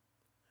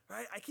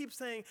 right? I keep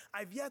saying,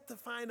 I've yet to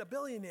find a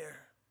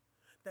billionaire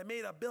that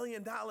made $1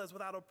 billion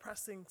without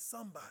oppressing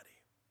somebody.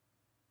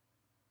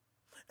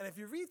 And if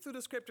you read through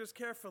the scriptures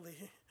carefully,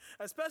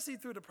 especially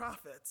through the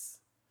prophets,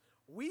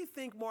 we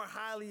think more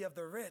highly of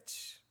the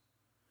rich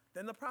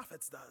than the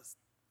prophets does.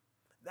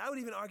 I would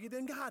even argue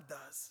than God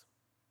does.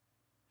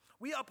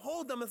 We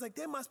uphold them. It's like,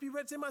 they must be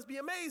rich. They must be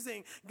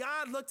amazing.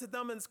 God looked at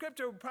them in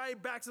scripture, probably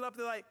backs it up.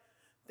 They're like,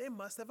 they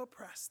must have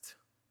oppressed.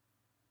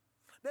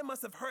 They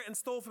must have hurt and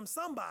stole from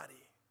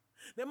somebody.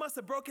 They must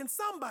have broken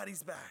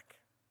somebody's back.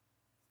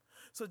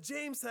 So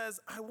James says,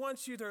 I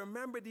want you to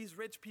remember these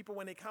rich people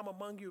when they come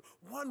among you.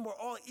 1, we're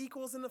all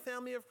equals in the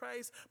family of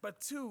Christ.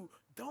 But 2,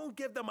 don't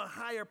give them a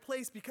higher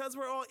place because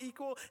we're all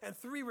equal. And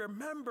 3,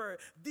 remember,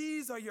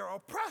 these are your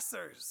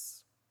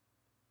oppressors.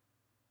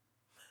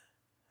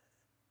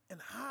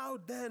 And how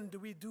then do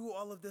we do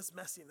all of this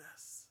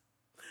messiness?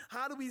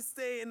 How do we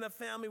stay in the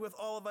family with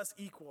all of us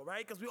equal,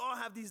 right? Because we all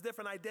have these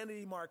different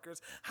identity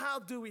markers. How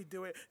do we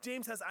do it?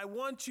 James says, I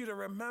want you to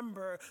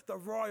remember the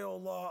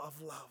royal law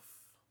of love.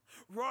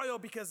 Royal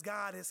because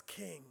God is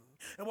king.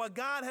 And what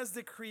God has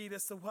decreed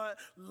is to what?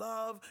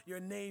 Love your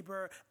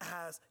neighbor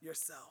as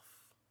yourself.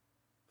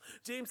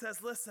 James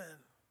says, listen,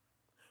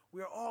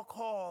 we are all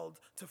called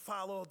to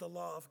follow the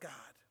law of God.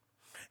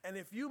 And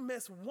if you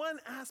miss one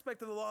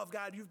aspect of the law of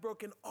God, you've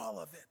broken all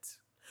of it.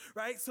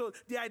 Right? So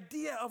the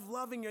idea of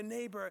loving your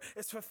neighbor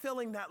is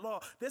fulfilling that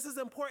law. This is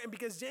important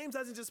because James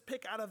doesn't just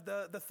pick out of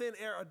the thin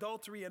air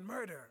adultery and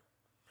murder.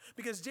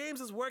 Because James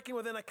is working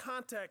within a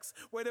context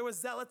where there were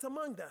zealots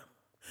among them.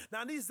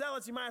 Now, these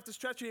zealots, you might have to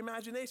stretch your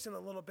imagination a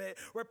little bit,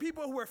 were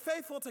people who were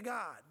faithful to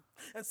God.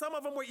 And some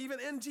of them were even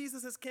in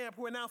Jesus' camp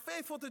who are now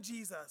faithful to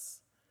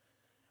Jesus.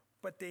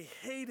 but they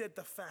hated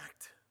the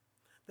fact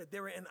that they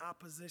were in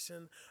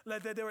opposition,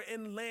 like that they were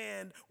in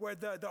land where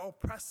the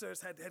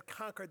oppressors had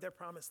conquered their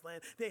promised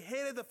land. They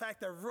hated the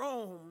fact that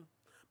Rome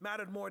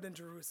mattered more than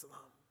Jerusalem,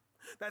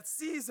 that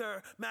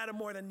Caesar mattered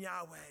more than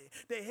Yahweh.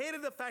 They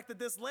hated the fact that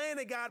this land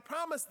that God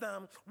promised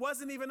them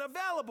wasn't even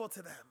available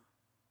to them.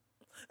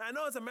 I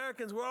know as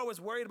Americans, we're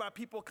always worried about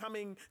people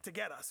coming to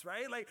get us,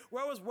 right? Like,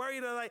 we're always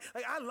worried, like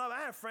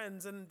I have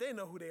friends and they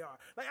know who they are.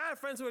 Like, I have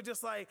friends who are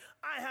just like,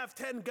 I have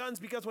 10 guns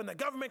because when the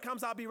government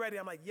comes, I'll be ready.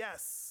 I'm like,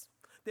 yes.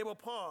 They will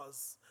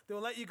pause. They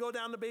will let you go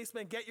down the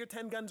basement, get your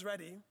 10 guns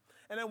ready.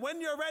 And then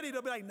when you're ready,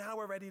 they'll be like, now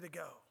we're ready to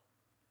go.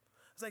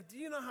 It's like, do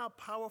you know how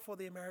powerful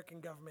the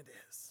American government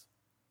is?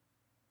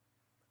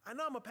 I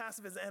know I'm a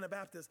pacifist and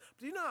Anabaptist, but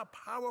do you know how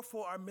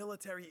powerful our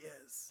military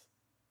is?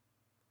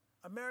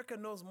 America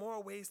knows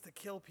more ways to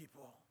kill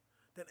people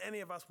than any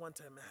of us want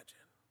to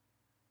imagine.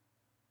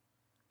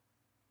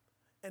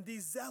 And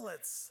these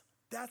zealots,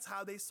 that's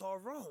how they saw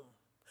Rome.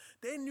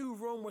 They knew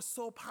Rome was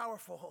so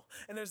powerful,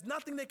 and there's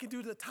nothing they can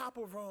do to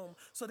topple Rome,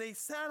 so they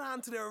sat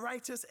on to their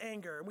righteous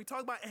anger. And we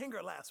talked about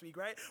anger last week,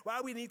 right?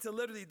 Why we need to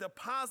literally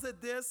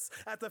deposit this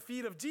at the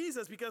feet of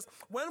Jesus, because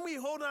when we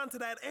hold on to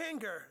that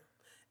anger,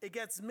 it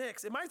gets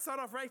mixed. It might start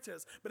off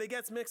righteous, but it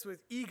gets mixed with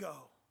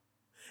ego.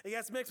 It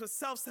gets mixed with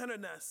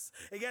self-centeredness.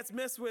 It gets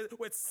mixed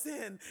with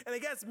sin, and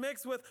it gets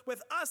mixed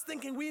with us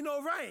thinking we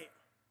know right.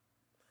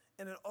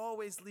 And it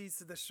always leads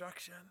to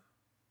destruction.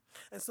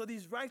 And so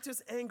these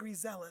righteous, angry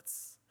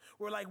zealots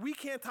were like, we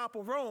can't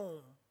topple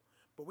Rome,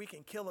 but we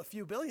can kill a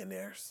few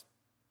billionaires.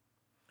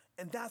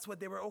 And that's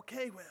what they were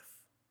okay with.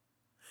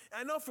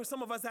 I know for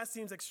some of us that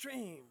seems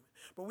extreme,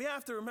 but we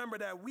have to remember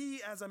that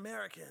we as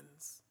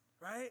Americans,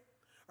 right,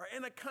 are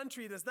in a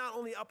country that's not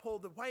only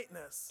uphold the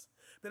whiteness,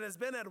 that has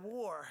been at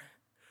war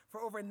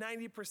for over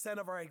 90%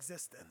 of our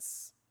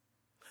existence.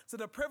 So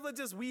the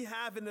privileges we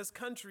have in this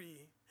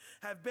country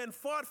have been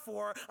fought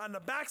for on the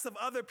backs of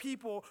other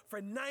people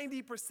for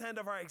 90%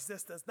 of our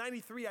existence.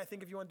 93, I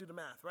think, if you want to do the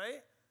math,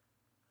 right?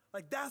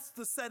 Like, that's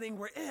the setting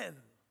we're in.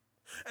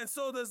 And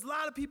so there's a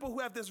lot of people who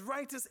have this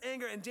righteous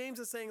anger, and James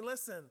is saying,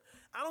 listen,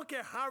 I don't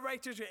care how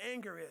righteous your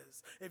anger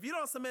is. If you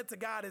don't submit to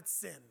God, it's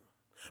sin.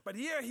 But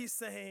here he's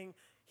saying,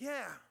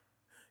 yeah,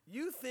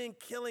 you think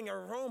killing a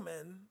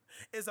Roman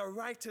is a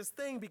righteous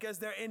thing because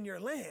they're in your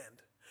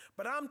land.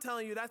 But I'm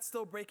telling you, that's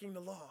still breaking the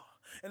law.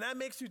 And that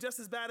makes you just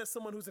as bad as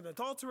someone who's an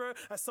adulterer,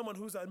 as someone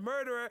who's a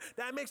murderer.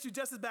 That makes you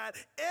just as bad.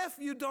 If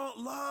you don't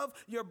love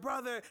your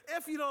brother,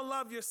 if you don't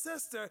love your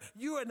sister,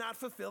 you are not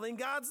fulfilling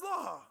God's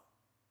law.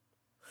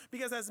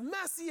 Because as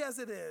messy as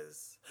it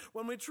is,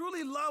 when we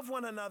truly love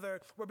one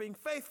another, we're being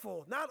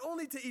faithful, not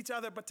only to each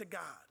other, but to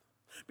God.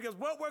 Because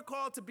what we're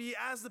called to be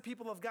as the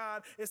people of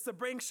God is to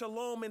bring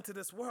shalom into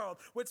this world,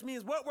 which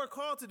means what we're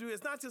called to do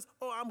is not just,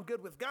 oh, I'm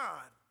good with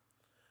God,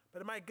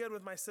 but am I good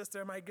with my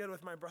sister? Am I good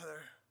with my brother?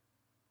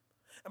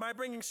 Am I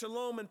bringing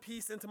shalom and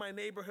peace into my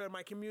neighborhood,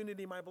 my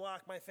community, my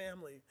block, my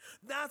family?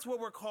 That's what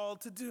we're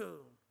called to do.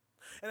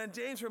 And then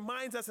James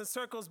reminds us and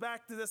circles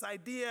back to this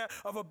idea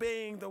of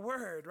obeying the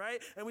word,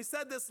 right? And we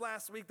said this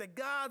last week, that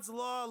God's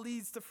law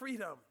leads to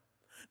freedom.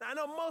 Now, I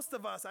know most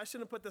of us, I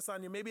shouldn't put this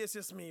on you, maybe it's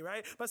just me,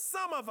 right? But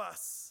some of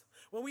us,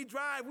 when we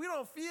drive, we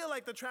don't feel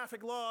like the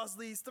traffic laws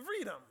leads to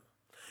freedom.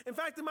 In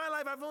fact, in my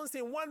life, I've only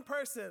seen one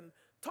person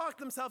talk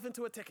themselves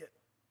into a ticket.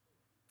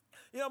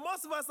 You know,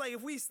 most of us, like,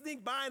 if we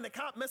sneak by and the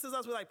cop misses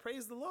us, we're like,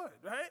 praise the Lord,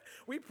 right?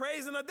 We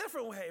praise in a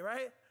different way,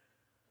 right?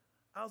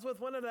 I was with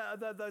one of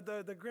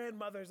the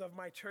grandmothers of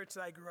my church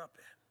that I grew up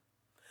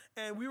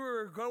in. And we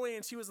were going,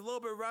 and she was a little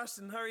bit rushed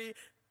and hurried,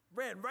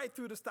 ran right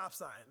through the stop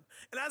sign.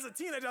 And as a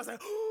teenager, I was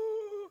like,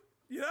 ooh,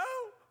 you know?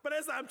 But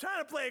as I'm trying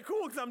to play it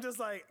cool, because I'm just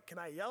like, can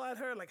I yell at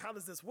her? Like, how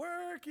does this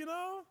work, you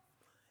know?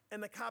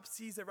 And the cop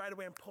sees it right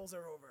away and pulls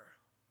her over.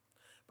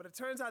 But it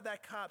turns out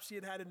that cop she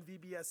had in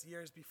VBS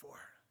years before.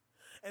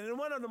 And in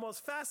one of the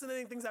most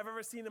fascinating things I've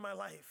ever seen in my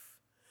life,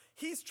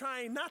 he's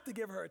trying not to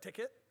give her a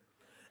ticket,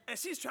 and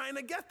she's trying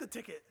to get the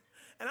ticket.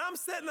 And I'm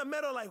sitting in the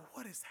middle like,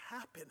 what is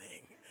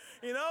happening?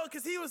 You know,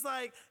 because he was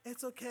like,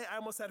 it's okay. I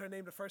almost said her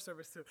name the first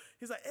service too.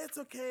 He's like, it's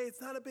okay.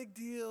 It's not a big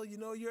deal. You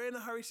know, you're in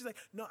a hurry. She's like,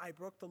 no, I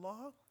broke the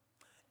law.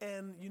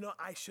 And, you know,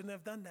 I shouldn't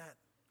have done that.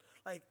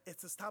 Like,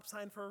 it's a stop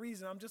sign for a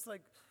reason. I'm just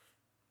like,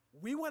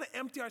 we want to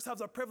empty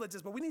ourselves of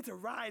privileges, but we need to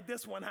ride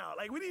this one out.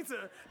 Like, we need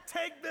to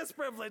take this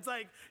privilege.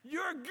 Like,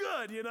 you're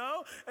good, you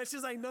know? And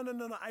she's like, no,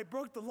 I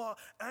broke the law.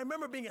 And I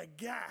remember being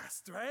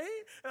aghast,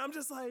 right? And I'm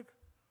just like,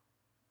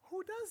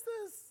 who does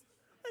this?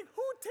 Like,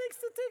 who takes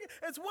the ticket?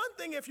 It's one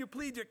thing if you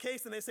plead your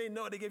case and they say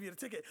no, they give you the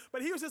ticket.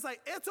 But he was just like,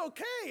 it's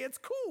okay, it's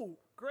cool,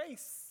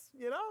 grace,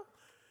 you know?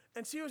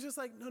 And she was just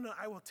like, no,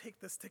 I will take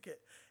this ticket.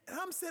 And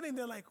I'm sitting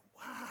there like,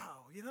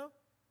 wow, you know?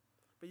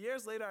 But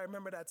years later, I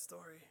remember that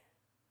story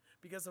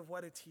because of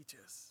what it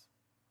teaches,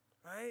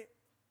 right?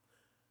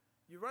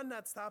 You run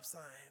that stop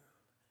sign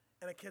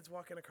and a kid's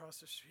walking across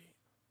the street.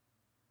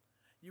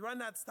 You run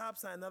that stop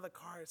sign, another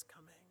car is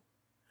coming.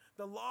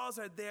 The laws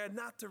are there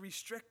not to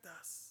restrict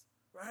us,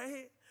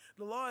 right?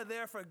 The law is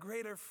there for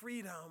greater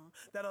freedom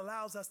that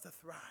allows us to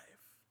thrive.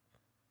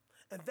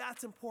 And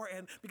that's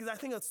important because I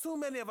think that so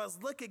many of us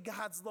look at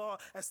God's law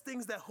as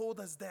things that hold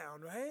us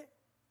down, right?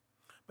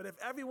 But if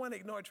everyone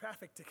ignored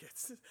traffic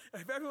tickets,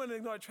 if everyone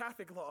ignored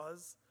traffic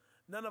laws,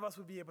 none of us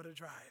would be able to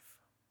drive.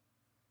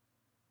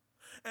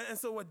 And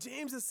so what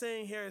James is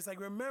saying here is like,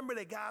 remember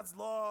that God's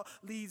law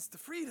leads to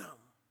freedom.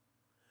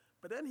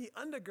 But then he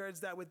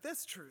undergirds that with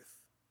this truth.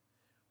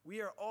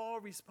 We are all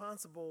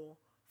responsible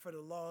for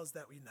the laws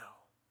that we know.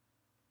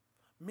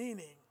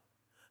 Meaning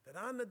that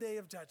on the day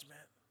of judgment,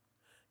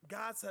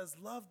 God says,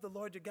 love the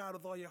Lord your God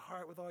with all your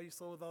heart, with all your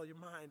soul, with all your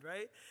mind,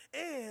 right?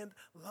 And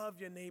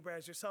love your neighbor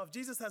as yourself.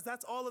 Jesus says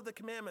that's all of the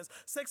commandments.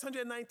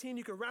 619,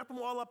 you can wrap them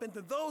all up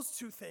into those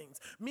two things.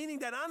 Meaning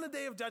that on the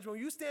day of judgment,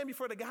 when you stand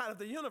before the God of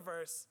the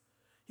universe,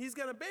 he's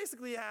going to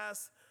basically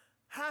ask,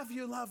 have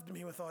you loved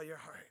me with all your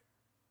heart?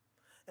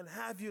 And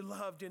have you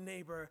loved your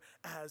neighbor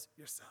as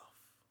yourself?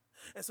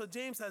 And so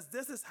James says,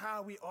 this is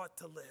how we ought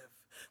to live.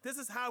 This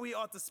is how we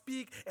ought to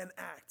speak and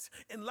act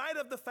in light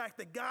of the fact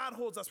that God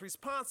holds us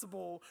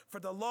responsible for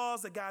the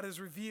laws that God has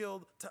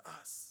revealed to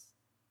us.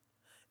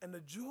 And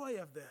the joy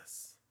of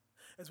this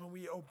is when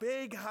we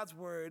obey God's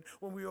word,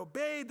 when we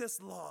obey this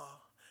law,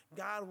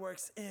 God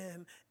works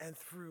in and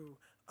through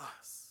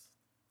us.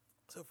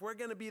 So if we're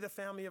going to be the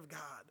family of God,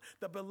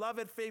 the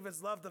beloved,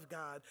 favored, loved of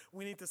God,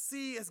 we need to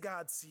see as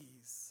God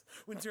sees.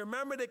 We need to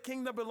remember the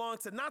kingdom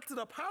belongs to not to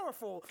the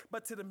powerful,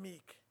 but to the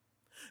meek.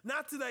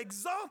 Not to the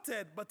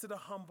exalted, but to the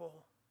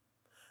humble.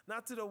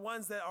 Not to the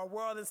ones that our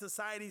world and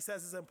society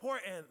says is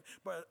important,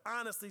 but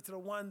honestly to the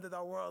one that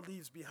our world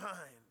leaves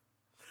behind.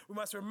 We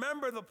must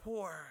remember the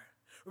poor.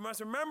 We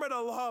must remember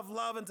the law of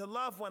love and to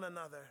love one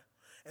another.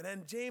 And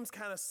then James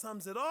kind of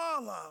sums it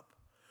all up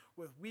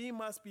with, we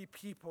must be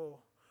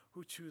people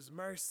who choose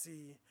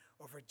mercy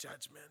over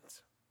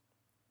judgment.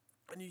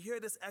 And you hear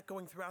this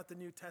echoing throughout the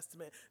New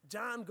Testament.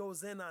 John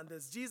goes in on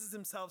this. Jesus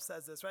himself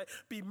says this, right?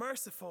 Be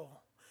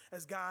merciful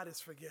as God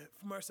is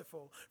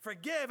merciful.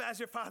 Forgive as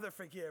your Father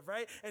forgive,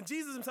 right? And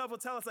Jesus himself will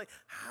tell us, like,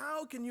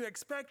 how can you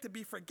expect to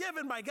be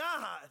forgiven by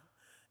God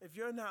if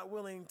you're not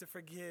willing to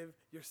forgive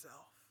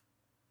yourself?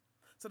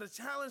 So the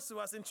challenge to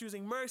us in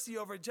choosing mercy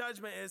over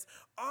judgment is,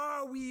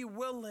 are we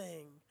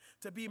willing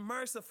to be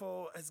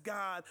merciful as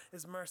God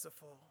is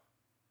merciful?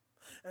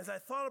 As I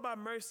thought about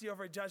mercy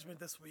over judgment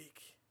this week,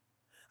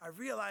 I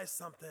realized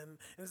something, and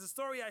it's a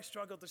story I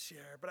struggle to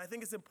share, but I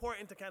think it's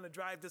important to kind of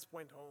drive this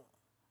point home.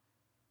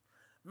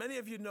 Many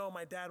of you know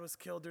my dad was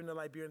killed during the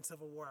Liberian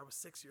Civil War. I was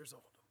 6 years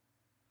old.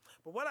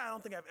 But what I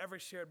don't think I've ever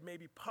shared,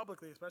 maybe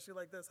publicly, especially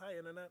like this, hi,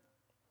 internet,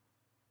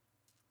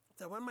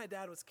 that when my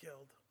dad was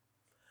killed,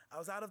 I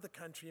was out of the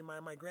country.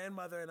 My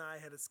grandmother and I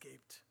had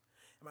escaped,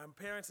 and my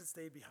parents had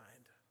stayed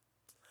behind.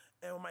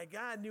 And when my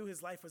dad knew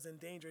his life was in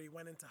danger, he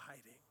went into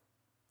hiding.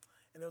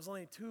 And there was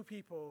only two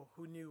people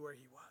who knew where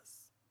he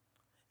was.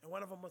 And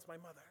one of them was my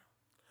mother.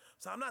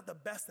 So I'm not the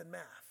best at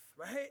math,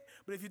 right?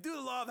 But if you do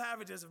the law of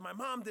averages, if my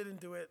mom didn't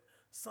do it,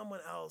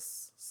 someone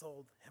else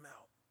sold him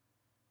out.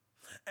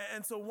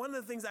 And so one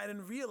of the things I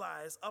didn't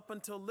realize up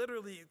until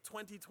literally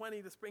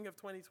 2020, the spring of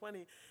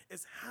 2020,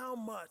 is how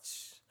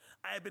much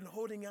I had been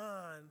holding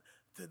on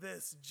to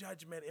this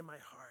judgment in my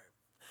heart.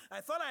 I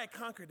thought I had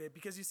conquered it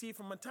because, you see,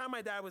 from the time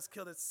my dad was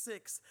killed at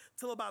 6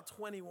 till about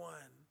 21,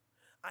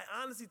 I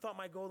honestly thought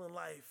my goal in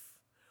life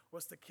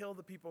was to kill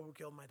the people who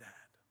killed my dad.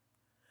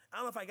 I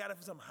don't know if I got it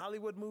from some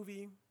Hollywood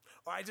movie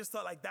or I just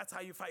thought like that's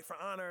how you fight for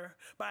honor,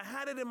 but I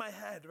had it in my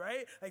head,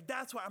 right? Like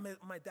that's why I'm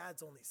my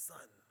dad's only son,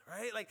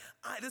 right? Like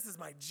this is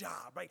my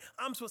job, like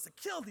I'm supposed to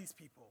kill these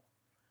people.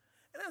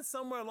 And then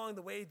somewhere along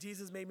the way,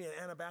 Jesus made me an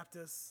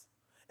Anabaptist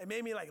and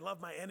made me like love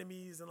my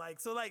enemies and like,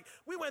 so like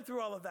we went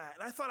through all of that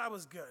and I thought I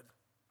was good.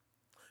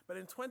 But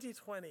in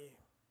 2020,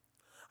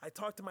 I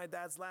talked to my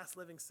dad's last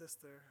living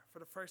sister for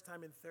the first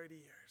time in 30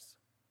 years.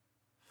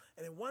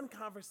 And in one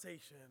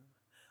conversation,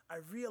 I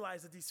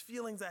realized that these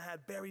feelings I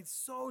had buried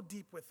so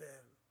deep within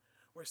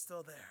were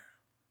still there.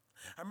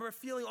 I remember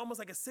feeling almost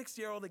like a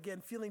 6-year-old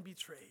again, feeling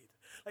betrayed.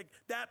 Like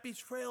that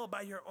betrayal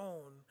by your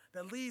own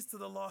that leads to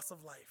the loss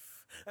of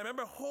life. I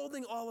remember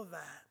holding all of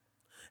that.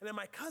 And then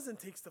my cousin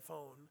takes the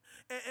phone.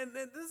 And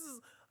this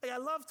is, like, I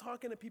love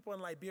talking to people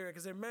in Liberia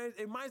because it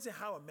reminds me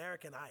how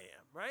American I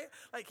am, right?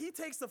 Like, he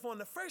takes the phone.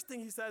 The first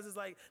thing he says is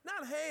like,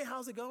 not, hey,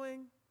 how's it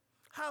going?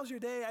 How's your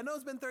day? I know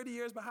it's been 30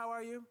 years, but how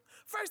are you?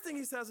 First thing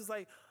he says is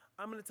like,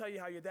 I'm going to tell you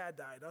how your dad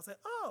died. I was like,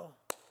 oh,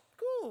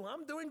 cool.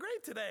 I'm doing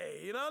great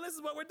today. You know, this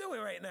is what we're doing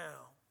right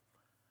now.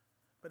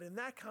 But in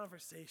that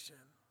conversation,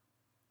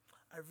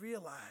 I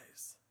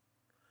realized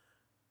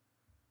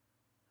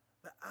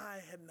that I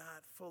had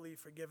not fully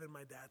forgiven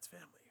my dad's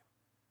family.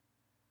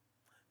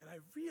 And I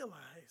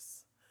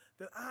realized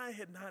that I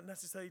had not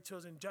necessarily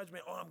chosen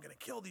judgment, oh, I'm going to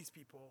kill these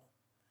people,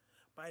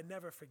 but I had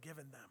never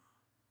forgiven them.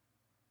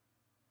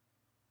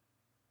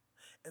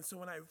 And so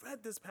when I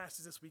read this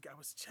passage this week, I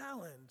was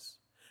challenged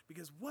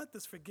because what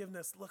does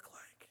forgiveness look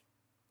like?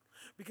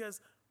 Because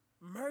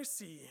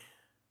mercy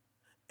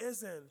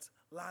isn't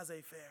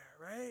laissez-faire,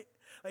 right?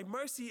 Like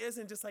mercy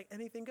isn't just like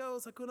anything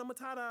goes, Hakuna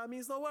Matata,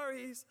 means no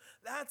worries.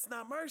 That's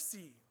not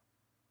mercy.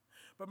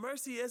 But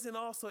mercy isn't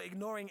also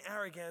ignoring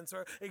arrogance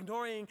or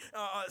ignoring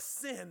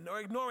sin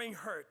or ignoring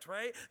hurt,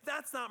 right?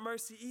 That's not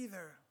mercy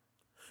either.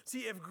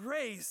 See, if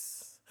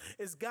grace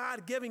is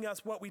God giving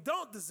us what we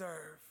don't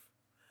deserve,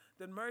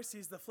 then mercy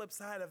is the flip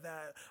side of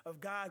that,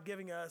 of God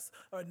giving us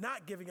or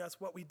not giving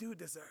us what we do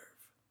deserve.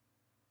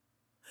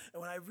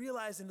 And what I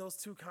realized in those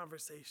two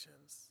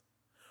conversations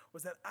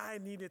was that I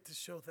needed to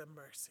show them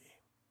mercy,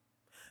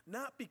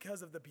 not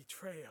because of the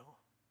betrayal,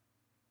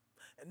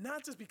 and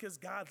not just because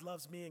God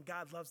loves me and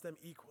God loves them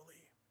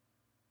equally,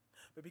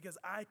 but because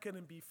I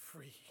couldn't be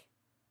free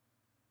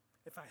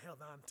if I held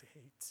on to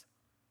hate.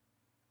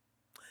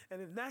 And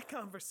in that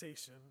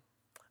conversation,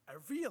 I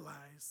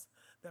realized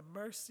that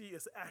mercy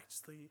is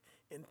actually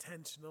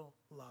intentional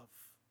love.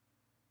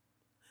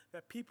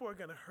 That people are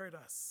going to hurt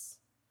us,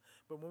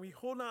 but when we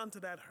hold on to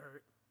that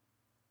hurt,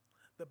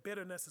 the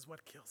bitterness is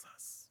what kills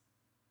us.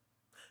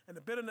 And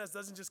the bitterness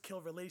doesn't just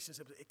kill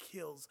relationships, it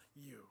kills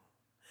you.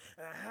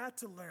 And I had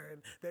to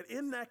learn that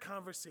in that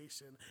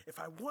conversation, if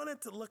I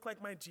wanted to look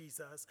like my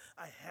Jesus,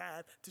 I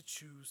had to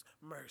choose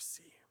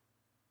mercy.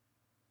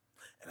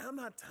 And I'm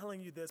not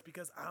telling you this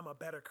because I'm a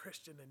better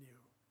Christian than you.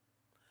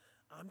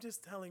 I'm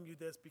just telling you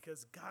this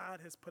because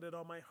God has put it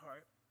on my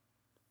heart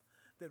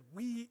that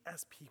we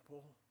as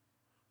people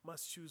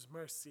must choose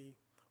mercy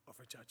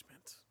over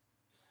judgment.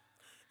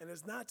 And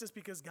it's not just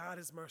because God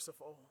is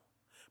merciful,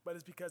 but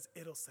it's because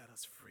it'll set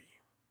us free.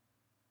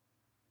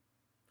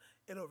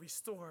 It'll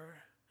restore,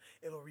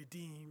 it'll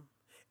redeem,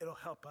 it'll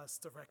help us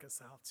to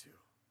reconcile too.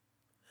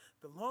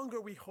 The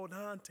longer we hold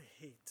on to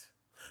hate,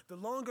 the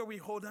longer we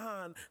hold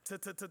on to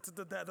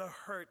that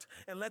hurt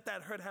and let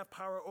that hurt have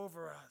power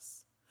over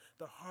us,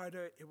 the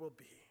harder it will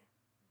be.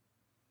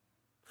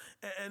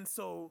 And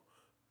so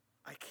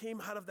I came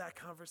out of that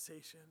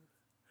conversation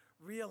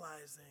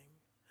realizing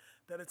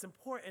that it's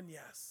important,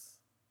 yes,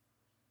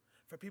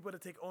 for people to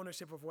take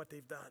ownership of what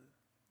they've done.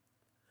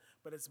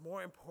 But it's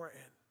more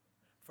important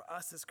for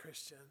us as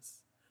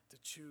Christians to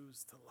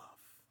choose to love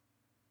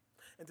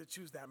and to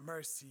choose that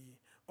mercy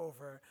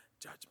over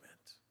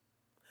judgment.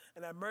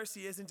 And that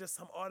mercy isn't just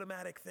some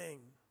automatic thing.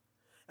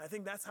 And I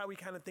think that's how we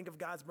kind of think of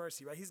God's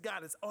mercy, right? He's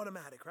God, it's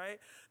automatic, right?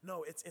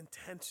 No, it's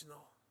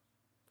intentional.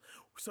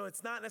 So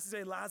it's not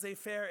necessarily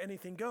laissez-faire,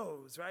 anything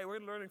goes, right? We're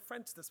learning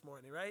French this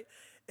morning, right?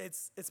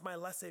 It's my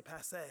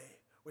laissez-passer,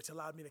 which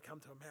allowed me to come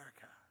to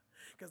America.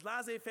 Because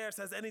laissez-faire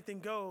says anything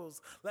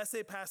goes.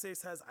 Laissez-passer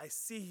says, I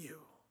see you.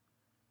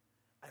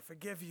 I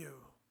forgive you.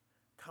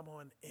 Come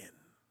on in.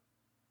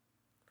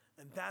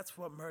 And that's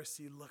what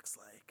mercy looks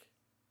like.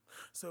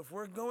 So if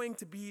we're going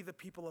to be the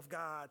people of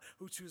God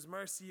who choose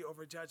mercy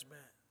over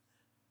judgment,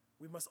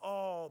 we must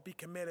all be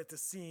committed to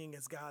seeing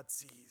as God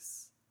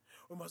sees.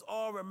 We must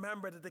all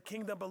remember that the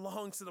kingdom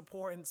belongs to the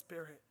poor in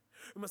spirit.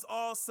 We must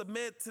all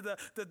submit to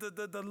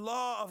the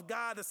law of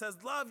God that says,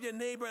 love your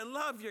neighbor and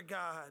love your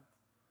God.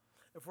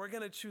 If we're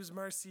going to choose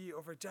mercy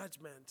over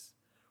judgment,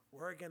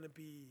 we're going to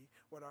be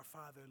what our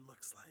Father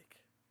looks like.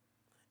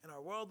 And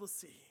our world will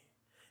see.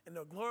 And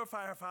they'll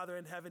glorify our Father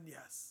in heaven,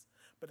 yes,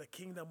 but the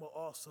kingdom will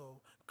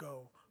also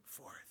go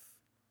forth.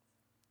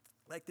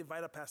 I'd like to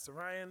invite up Pastor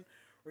Ryan.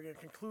 We're going to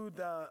conclude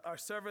our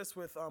service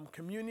with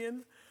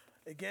communion.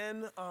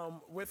 Again,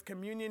 with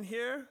communion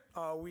here,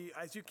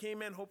 as you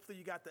came in, hopefully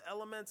you got the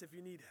elements. If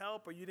you need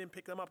help or you didn't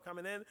pick them up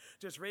coming in,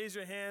 just raise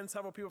your hand.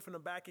 Several people from the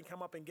back can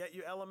come up and get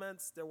you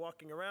elements. They're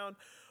walking around.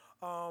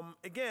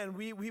 Again,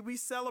 we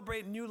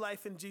celebrate new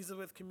life in Jesus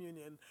with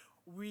communion.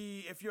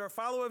 If you're a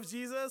follower of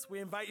Jesus, we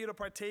invite you to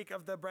partake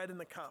of the bread and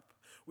the cup.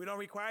 We don't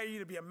require you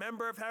to be a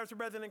member of Harrisburg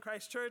Brethren in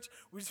Christ Church.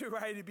 We just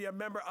require you to be a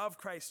member of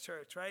Christ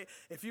Church, right?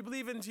 If you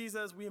believe in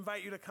Jesus, we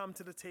invite you to come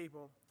to the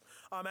table.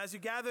 As you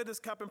gather this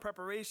cup in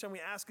preparation, we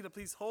ask you to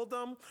please hold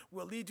them.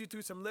 We'll lead you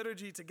through some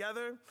liturgy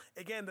together.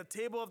 Again, the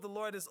table of the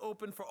Lord is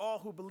open for all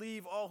who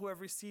believe, all who have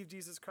received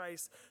Jesus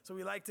Christ. So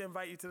we'd like to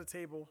invite you to the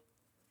table.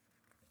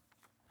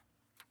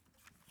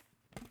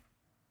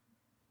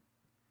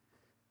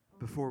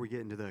 Before we get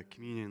into the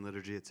communion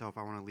liturgy itself,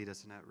 I want to lead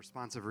us in that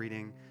responsive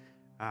reading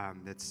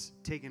that's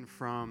taken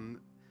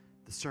from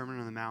the Sermon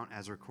on the Mount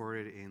as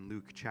recorded in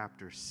Luke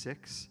chapter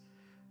 6.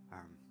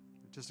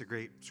 Just a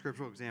great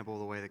scriptural example of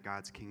the way that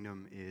God's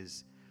kingdom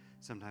is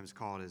sometimes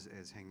called,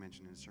 as Hank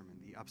mentioned in his sermon,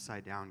 the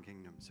upside-down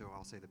kingdom. So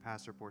I'll say the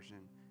pastor portion,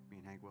 me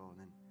and Hank will, and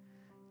then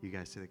you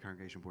guys say the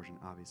congregation portion,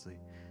 obviously.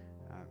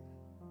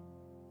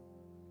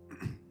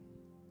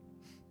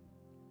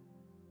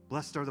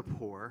 Blessed are the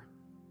poor,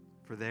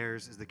 for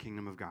theirs is the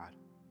kingdom of God.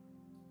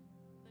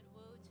 But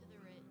woe to the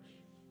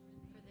rich,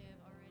 for they have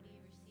already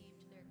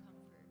received their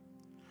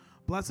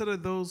comfort. Blessed are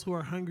those who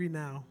are hungry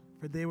now,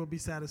 for they will be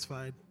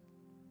satisfied.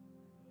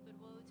 But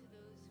woe to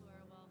those who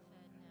are well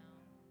fed now,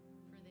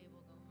 for they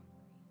will go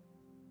hungry.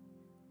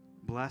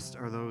 Blessed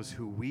are those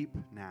who weep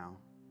now,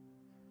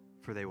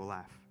 for they will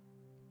laugh.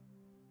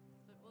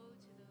 But woe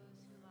to those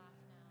who laugh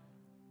now,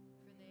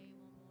 for they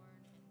will mourn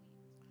and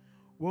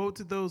weep. Woe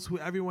to those who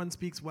everyone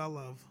speaks well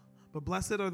of, but blessed are